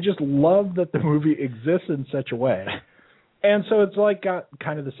 I just love that the movie exists in such a way. And so it's like got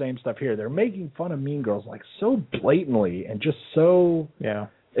kind of the same stuff here. They're making fun of Mean Girls like so blatantly and just so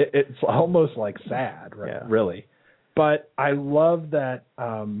it's almost like sad, right? Yeah. Really. But I love that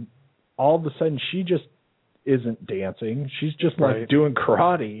all of a sudden she just isn't dancing. She's just like doing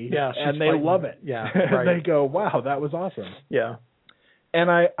karate. Yeah, and they love it. Yeah. And they go, wow, that was awesome. Yeah. And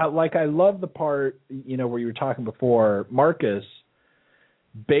I love the part, where you were talking before, Marcus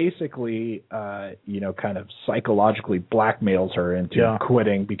basically, kind of psychologically blackmails her into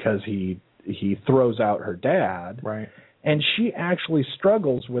quitting because he throws out her dad. Right. And she actually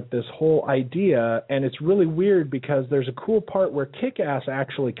struggles with this whole idea, and it's really weird because there's a cool part where Kick-Ass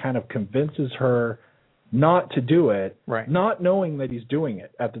actually kind of convinces her not to do it, not knowing that he's doing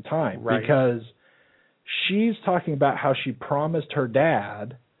it at the time, because she's talking about how she promised her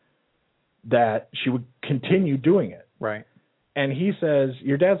dad that she would continue doing it. Right. And he says,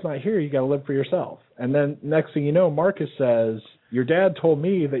 your dad's not here, you got to live for yourself. And then next thing you know, Marcus says, your dad told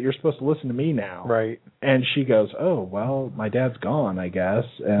me that you're supposed to listen to me now. Right. And she goes, oh, well, my dad's gone, I guess,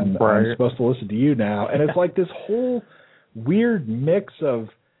 and I'm supposed to listen to you now. And it's like this whole weird mix of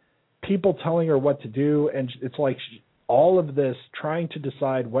people telling her what to do, and it's like all of this trying to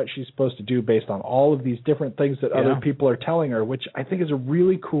decide what she's supposed to do based on all of these different things that other people are telling her, which I think is a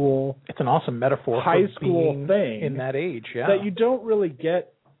really cool, it's an awesome metaphor high for school being thing in that age, that you don't really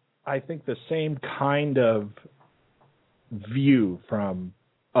get, I think, the same kind of view from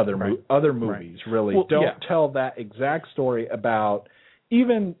other movies. Really don't tell that exact story about,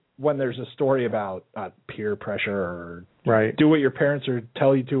 even when there's a story about peer pressure or do what your parents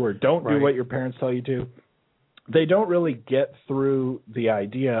tell you to, or don't do what your parents tell you to. They don't really get through the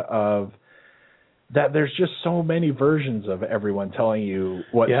idea of that there's just so many versions of everyone telling you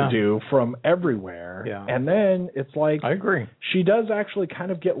what to do from everywhere. Yeah. And then it's like, I agree, she does actually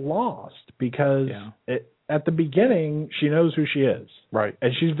kind of get lost because at the beginning she knows who she is. Right.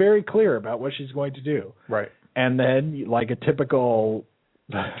 And she's very clear about what she's going to do. Right. And then, like a typical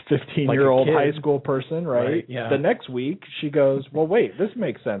 15-year-old high school person, the next week she goes, well, wait, this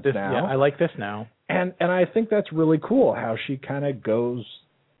makes sense now. Yeah, I like this now. And I think that's really cool how she kind of goes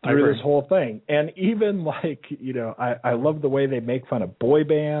through this whole thing. And even I love the way they make fun of boy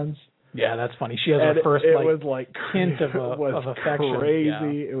bands. Yeah, that's funny. She has her first hint of affection. Crazy.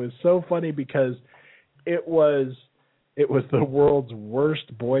 Yeah. It was so funny because it was the world's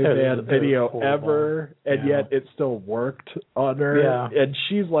worst boy band video ever, and yet it still worked on her. Yeah. And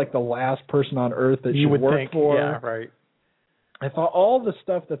she's like the last person on earth that she worked for. Yeah, right. I thought all the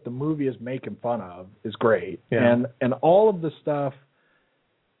stuff that the movie is making fun of is great. Yeah. And all of the stuff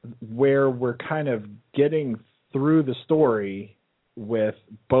where we're kind of getting through the story with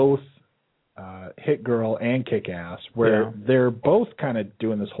both Hit Girl and Kick-Ass, where they're both kind of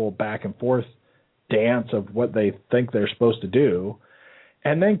doing this whole back and forth dance of what they think they're supposed to do.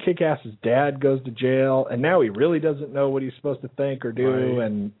 And then Kick-Ass's dad goes to jail, and now he really doesn't know what he's supposed to think or do,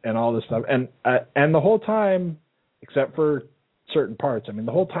 and all this stuff. And the whole time, except for certain parts, I mean,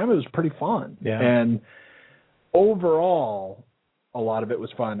 the whole time it was pretty fun. Yeah. And overall, a lot of it was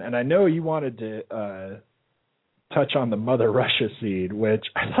fun. And I know you wanted to touch on the Mother Russia scene, which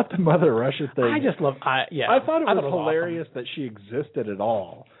I thought the Mother Russia thing. I just love. I thought it was hilarious that she existed at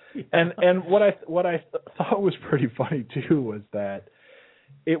all. And what I thought was pretty funny too was that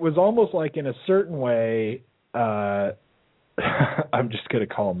it was almost like, in a certain way, I'm just going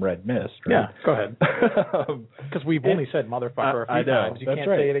to call him Red Mist. Right? Yeah, go ahead. Because we've only said motherfucker a few times. You can't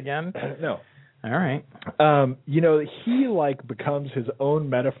say it again. No. All right. He like becomes his own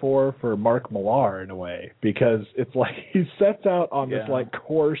metaphor for Mark Millar in a way, because it's like he sets out on this like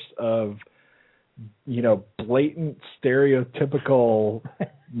course of, blatant stereotypical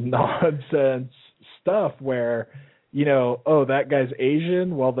nonsense stuff where, that guy's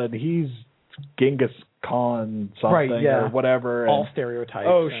Asian, well then he's Genghis Khan something or whatever. All stereotypes.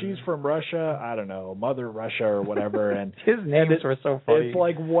 Oh, she's from Russia. I don't know, Mother Russia or whatever. And his names are so funny. It's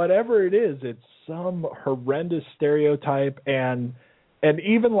like whatever it is, it's some horrendous stereotype, and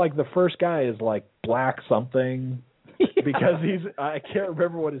even like the first guy is like black something because I can't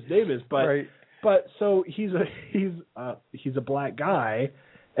remember what his name is, but so he's a black guy.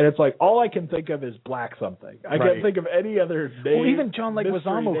 And it's like, all I can think of is black something. I can't think of any other name. Well, even John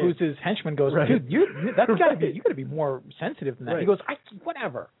Leguizamo, who's his henchman, goes, dude, you got to be more sensitive than that. He goes,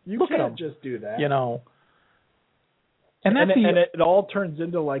 whatever. You Look can't at him. just do that. And it all turns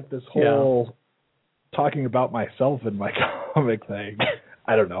into like this whole talking about myself in my comic thing.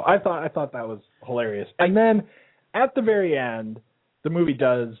 I don't know. I thought that was hilarious. And then at the very end, the movie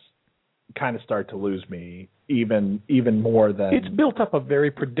does kind of start to lose me even more than... It's built up a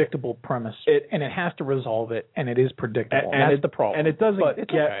very predictable premise, and it has to resolve it, and it is predictable. And that's the problem. And it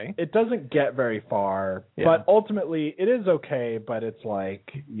doesn't get very far, but ultimately it is okay, but it's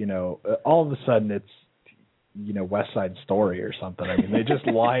like, all of a sudden it's, West Side Story or something. I mean, they just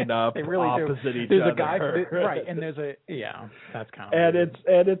line up they really opposite do. each there's other. A guy, right, and there's that's kind of and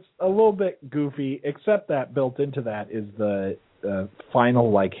weird. it's a little bit goofy, except that built into that is the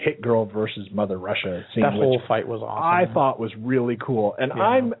final like Hit Girl versus Mother Russia scene. That whole fight was awesome. I thought was really cool, and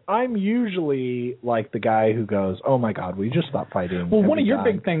I'm usually like the guy who goes, "Oh my God, will you just stop fighting?" Well, one of your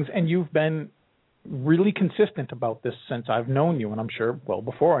big things, and you've been really consistent about this since I've known you, and I'm sure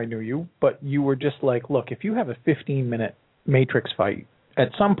before I knew you, but you were just like, look, if you have a 15-minute Matrix fight, at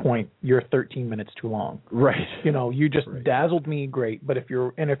some point you're 13 minutes too long. Right. You just dazzled me great, but if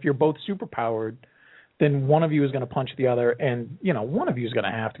you're both superpowered, then one of you is going to punch the other, and one of you is going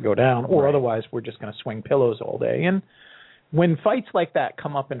to have to go down, or otherwise we're just going to swing pillows all day. And when fights like that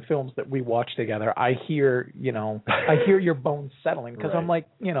come up in films that we watch together, I hear your bones settling, because I'm like,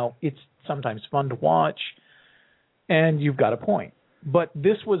 it's sometimes fun to watch, and you've got a point. But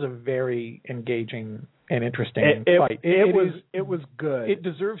this was a very engaging and interesting fight. It was good. It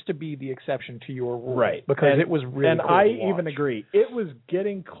deserves to be the exception to your rule, right? Because it was really. And cool I to watch. even agree. It was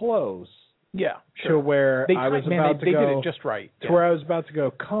getting close. Yeah, to where I was about to go. They did it just right. To where I was about to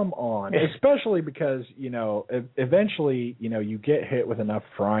go, come on. Especially because, eventually, you get hit with enough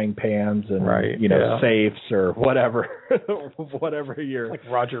frying pans and, safes or whatever, whatever your... Like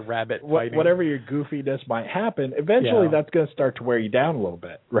Roger Rabbit fighting. Whatever your goofiness might happen, eventually that's going to start to wear you down a little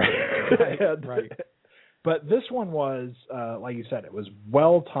bit. Right. Right. But this one was, like you said, it was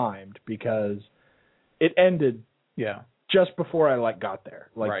well-timed because it ended... Yeah. Just before I got there,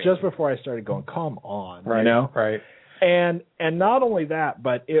 just before I started going, come on, right? And not only that,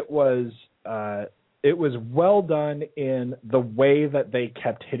 but it was well done in the way that they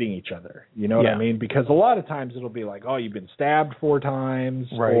kept hitting each other. You know what I mean? Because a lot of times it'll be like, oh, you've been stabbed 4 times,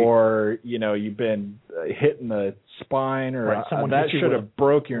 or you've been hit in the spine, or someone that should have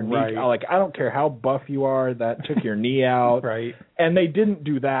broke your knee. Like, I don't care how buff you are, that took your knee out, right? And they didn't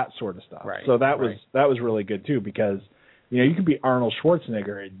do that sort of stuff. Right. So that was really good too, because. You can be Arnold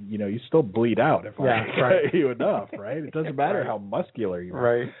Schwarzenegger and, you still bleed out if I hit you enough, right? It doesn't matter how muscular you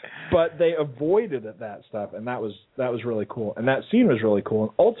are. Right. But they avoided that stuff, and that was really cool. And that scene was really cool.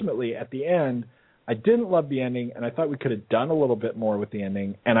 And ultimately, at the end, I didn't love the ending, and I thought we could have done a little bit more with the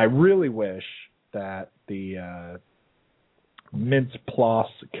ending. And I really wish that the Mintz Ploss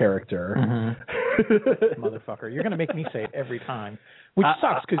character... Motherfucker. You're going to make me say it every time. Which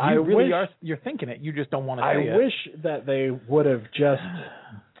sucks, because you're thinking it. You just don't want to say it. I wish that they would have just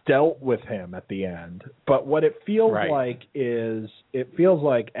dealt with him at the end. But what it feels like is,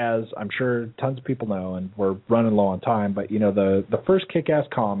 as I'm sure tons of people know, and we're running low on time, but, the first Kick-Ass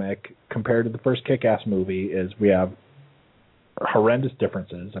comic compared to the first Kick-Ass movie is we have horrendous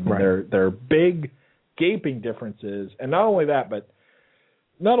differences. I mean, they're big, gaping differences. And not only that, but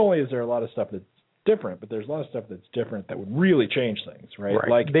not only is there a lot of stuff that's different, but there's a lot of stuff that's different that would really change things, right?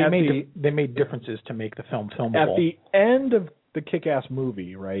 Like they made differences to make the film filmable. At the end of the Kick-Ass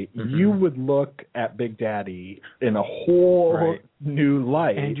movie, right, you would look at Big Daddy in a whole new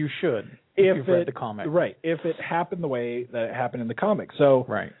light. And you should, if you've read the comic. Right, if it happened the way that it happened in the comic. So,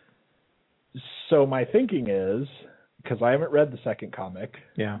 so my thinking is, because I haven't read the second comic,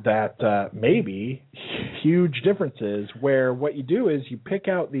 that maybe huge differences where what you do is you pick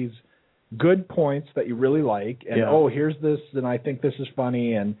out these good points that you really like, and here's this, and I think this is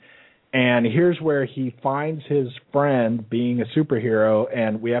funny, and And here's where he finds his friend being a superhero,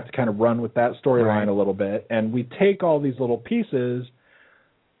 and we have to kind of run with that storyline a little bit. And we take all these little pieces,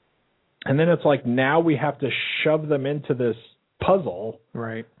 and then it's like now we have to shove them into this puzzle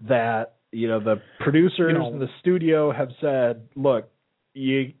that, the producers and the studio have said, look,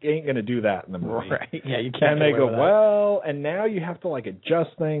 you ain't going to do that in the movie. Right. Yeah, you can't. And they go, well, and now you have to like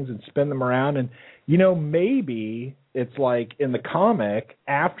adjust things and spin them around. And, maybe it's like in the comic,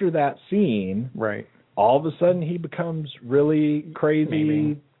 after that scene, all of a sudden he becomes really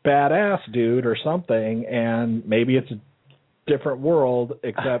crazy, badass dude or something. And maybe it's a different world,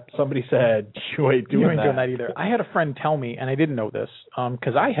 except somebody said, you ain't doing that either. I had a friend tell me, and I didn't know this,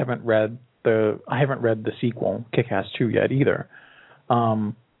 because I haven't read the sequel, Kick-Ass 2 yet either.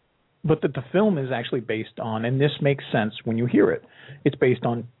 But that the film is actually based on, and this makes sense when you hear it, it's based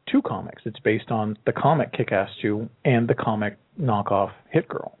on two comics. It's based on the comic Kick-Ass 2 and the comic knockoff Hit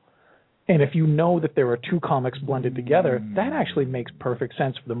Girl. And if you know that there are two comics blended together, that actually makes perfect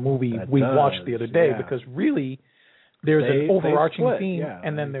sense for the movie we watched the other day, because really there's an overarching theme,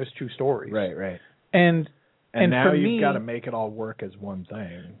 and then there's two stories. Right. And now for you've me, got to make it all work as one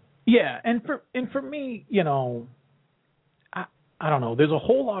thing. Yeah, and for me, I don't know. There's a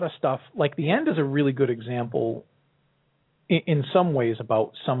whole lot of stuff. Like the end is a really good example, in some ways,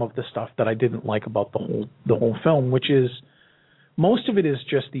 about some of the stuff that I didn't like about the whole film, which is most of it is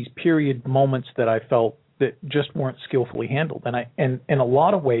just these period moments that I felt that just weren't skillfully handled, and in a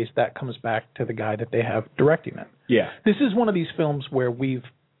lot of ways that comes back to the guy that they have directing it. Yeah, this is one of these films where we've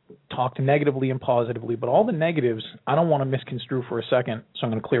talked negatively and positively, but all the negatives I don't want to misconstrue for a second, so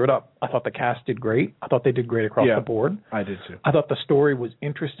I'm going to clear it up. I thought the cast did great. I thought they did great across the board. I did too. I thought the story was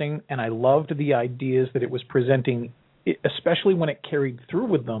interesting, and I loved the ideas that it was presenting, especially when it carried through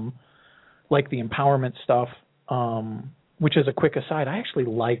with them, like the empowerment stuff, which is a quick aside. I actually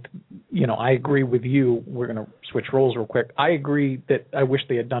liked, I agree with you. We're going to switch roles real quick. I agree that I wish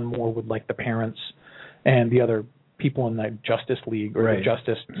they had done more with like the parents and the other people in the Justice League or the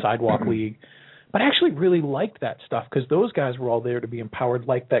Justice Sidewalk League. But I actually really liked that stuff because those guys were all there to be empowered,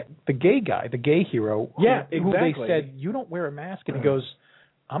 like the gay guy, the gay hero. Who they said, you don't wear a mask. And he goes,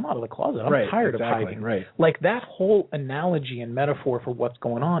 I'm out of the closet. I'm tired of hiding. Right. Like that whole analogy and metaphor for what's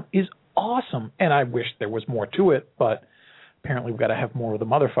going on is awesome. And I wish there was more to it, but apparently we've got to have more of the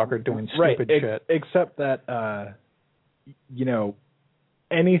motherfucker doing stupid shit. Except that,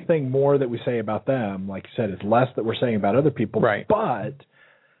 anything more that we say about them, like you said, is less that we're saying about other people. Right. But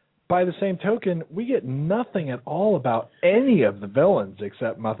by the same token, we get nothing at all about any of the villains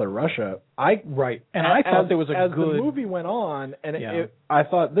except Mother Russia. And I thought there was a as good... the movie went on, and I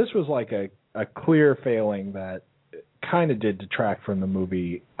thought this was like a clear failing that kind of did detract from the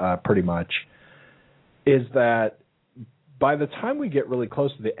movie pretty much, is that by the time we get really close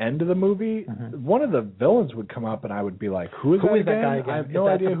to the end of the movie, one of the villains would come up, and I would be like, "Who is that guy again? I have no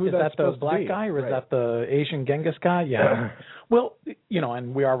idea who that's supposed to be." Is that the black guy, or is that the Asian Genghis guy? Yeah. Well,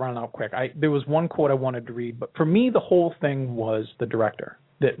 and we are running out quick. There was one quote I wanted to read, but for me, the whole thing was the director.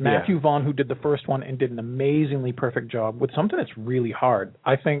 That Matthew Vaughn, who did the first one and did an amazingly perfect job with something that's really hard.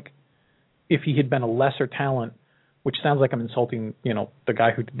 I think if he had been a lesser talent, which sounds like I'm insulting, the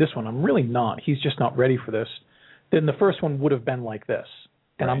guy who did this one, I'm really not. He's just not ready for this. Then the first one would have been like this.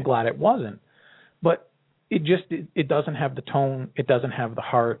 And I'm glad it wasn't. But it doesn't have the tone, it doesn't have the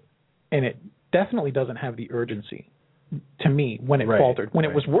heart, and it definitely doesn't have the urgency to me when it faltered. When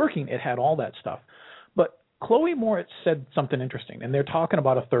it was working, it had all that stuff. But Chloe Moritz said something interesting, and they're talking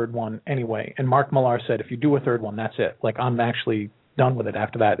about a third one anyway. And Mark Millar said, if you do a third one, that's it. Like, I'm actually done with it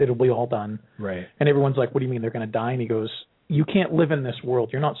after that. It'll be all done. Right. And everyone's like, what do you mean they're going to die? And he goes, you can't live in this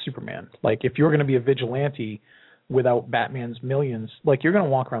world. You're not Superman. Like, if you're going to be a vigilante without Batman's millions, like you're going to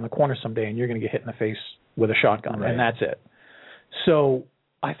walk around the corner someday and you're going to get hit in the face with a shotgun, and that's it. So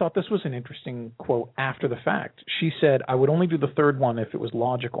I thought this was an interesting quote after the fact. She said, I would only do the third one if it was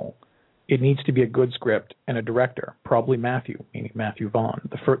logical. It needs to be a good script and a director, probably Matthew, meaning Matthew Vaughn.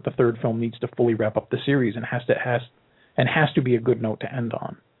 The third film needs to fully wrap up the series and has to be a good note to end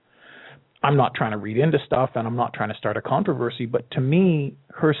on. I'm not trying to read into stuff, and I'm not trying to start a controversy, but to me,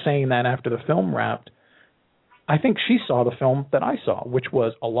 her saying that after the film wrapped, I think she saw the film that I saw, which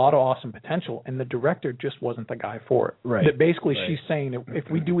was a lot of awesome potential, and the director just wasn't the guy for it. Right. That basically she's saying, if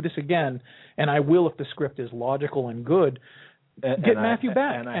we do this again, and I will if the script is logical and good, get Matthew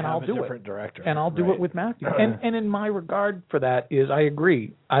back, and I'll do it. Director. And I'll do it with Matthew. And in my regard for that is, I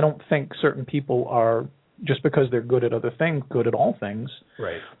agree. I don't think certain people are, just because they're good at other things, good at all things.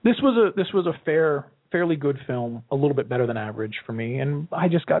 Right. This was a fairly good film, a little bit better than average for me, and I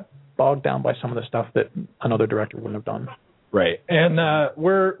just got bogged down by some of the stuff that another director wouldn't have done. Right. And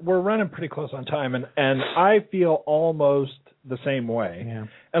we're running pretty close on time, and I feel almost the same way. Yeah.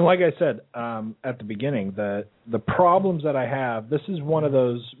 And like I said at the beginning, the problems that I have, this is one of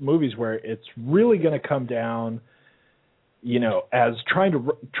those movies where it's really going to come down, as trying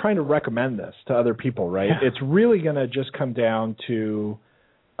to recommend this to other people, right? Yeah. It's really going to just come down to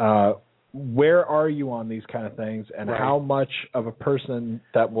where are you on these kind of things, and how much of a person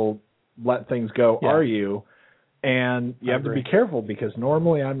that will let things go are you? And you have to be careful, because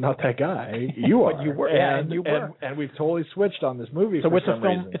normally I'm not that guy. You are. But you were. And you were. And we've totally switched on this movie. So for it's a some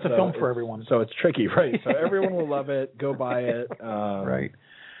film. reason. It's a film for everyone. So it's tricky, right? So everyone will love it. Go buy it. Right.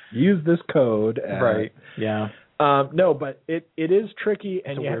 Use this code. Right. Yeah. No, but it is tricky,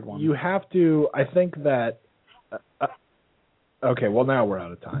 and it's a weird one. You have to. I think that. Okay, well now we're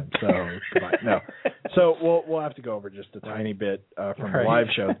out of time. So goodbye. No, so we'll have to go over just a tiny bit from the live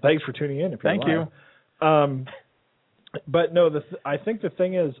show. Thanks for tuning in. If you're Thank live. you. But no, I think the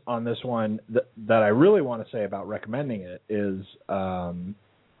thing is on this one that I really want to say about recommending it is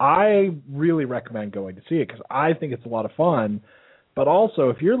I really recommend going to see it, because I think it's a lot of fun. But also,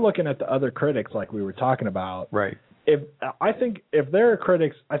 if you're looking at the other critics like we were talking about, right? If there are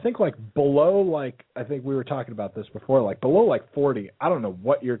critics, I think below I think we were talking about this before, below 40, I don't know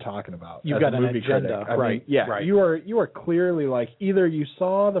what you're talking about. You've got an agenda, right? Right. You are clearly either you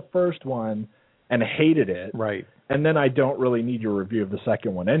saw the first one and hated it, right? And then I don't really need your review of the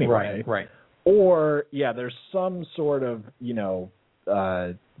second one anyway. Right. Or, there's some sort of,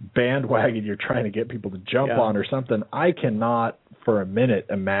 bandwagon you're trying to get people to jump on or something. I cannot for a minute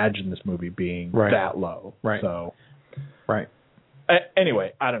imagine this movie being that low. Right. So, right.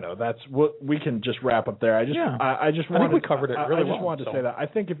 Anyway, I don't know. That's what we can just wrap up there. I think we covered it really well. I just wanted to say that. I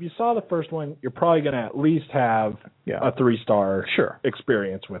think if you saw the first one, you're probably going to at least have a 3-star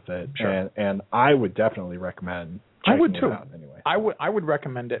experience with it. Sure. And I would definitely recommend checking it out anyway. I would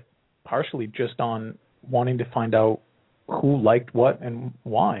recommend it partially just on wanting to find out who liked what and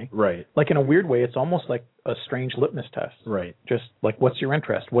why. Right. In a weird way, it's almost like a strange litmus test. Right. Just what's your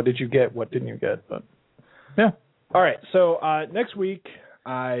interest? What did you get? What didn't you get? But yeah. All right. So next week,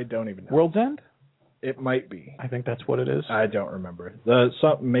 I don't even know. World's End? It might be. I think that's what it is. I don't remember.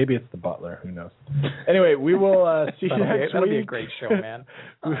 Maybe it's The Butler. Who knows? Anyway, we will see you next week. That'll be a great show, man.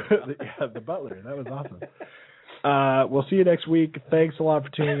 The Butler. That was awesome. We'll see you next week. Thanks a lot for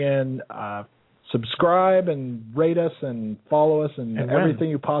tuning in. Subscribe and rate us and follow us and everything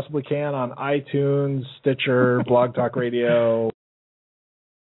you possibly can on iTunes, Stitcher, Blog Talk Radio,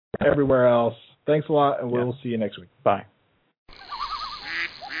 everywhere else. Thanks a lot, and we'll see you next week. Bye.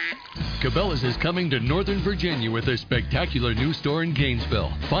 Cabela's is coming to Northern Virginia with a spectacular new store in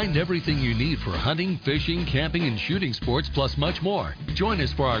Gainesville. Find everything you need for hunting, fishing, camping, and shooting sports, plus much more. Join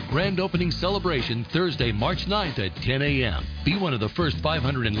us for our grand opening celebration Thursday, March 9th at 10 a.m. Be one of the first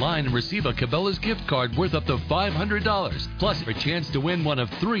 500 in line and receive a Cabela's gift card worth up to $500. Plus, a chance to win one of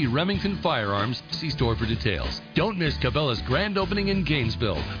 3 Remington firearms. See store for details. Don't miss Cabela's grand opening in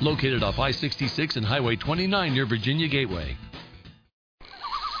Gainesville, located off I-66 and Highway 29 near Virginia Gateway.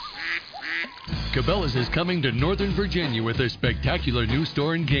 Cabela's is coming to Northern Virginia with a spectacular new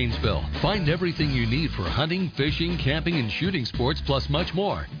store in Gainesville. Find everything you need for hunting, fishing, camping, and shooting sports, plus much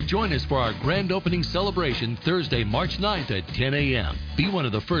more. Join us for our grand opening celebration Thursday, March 9th at 10 a.m. Be one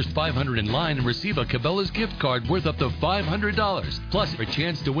of the first 500 in line and receive a Cabela's gift card worth up to $500. Plus, a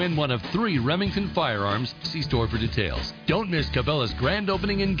chance to win one of 3 Remington firearms. See store for details. Don't miss Cabela's grand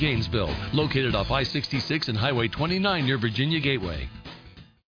opening in Gainesville, located off I-66 and Highway 29 near Virginia Gateway.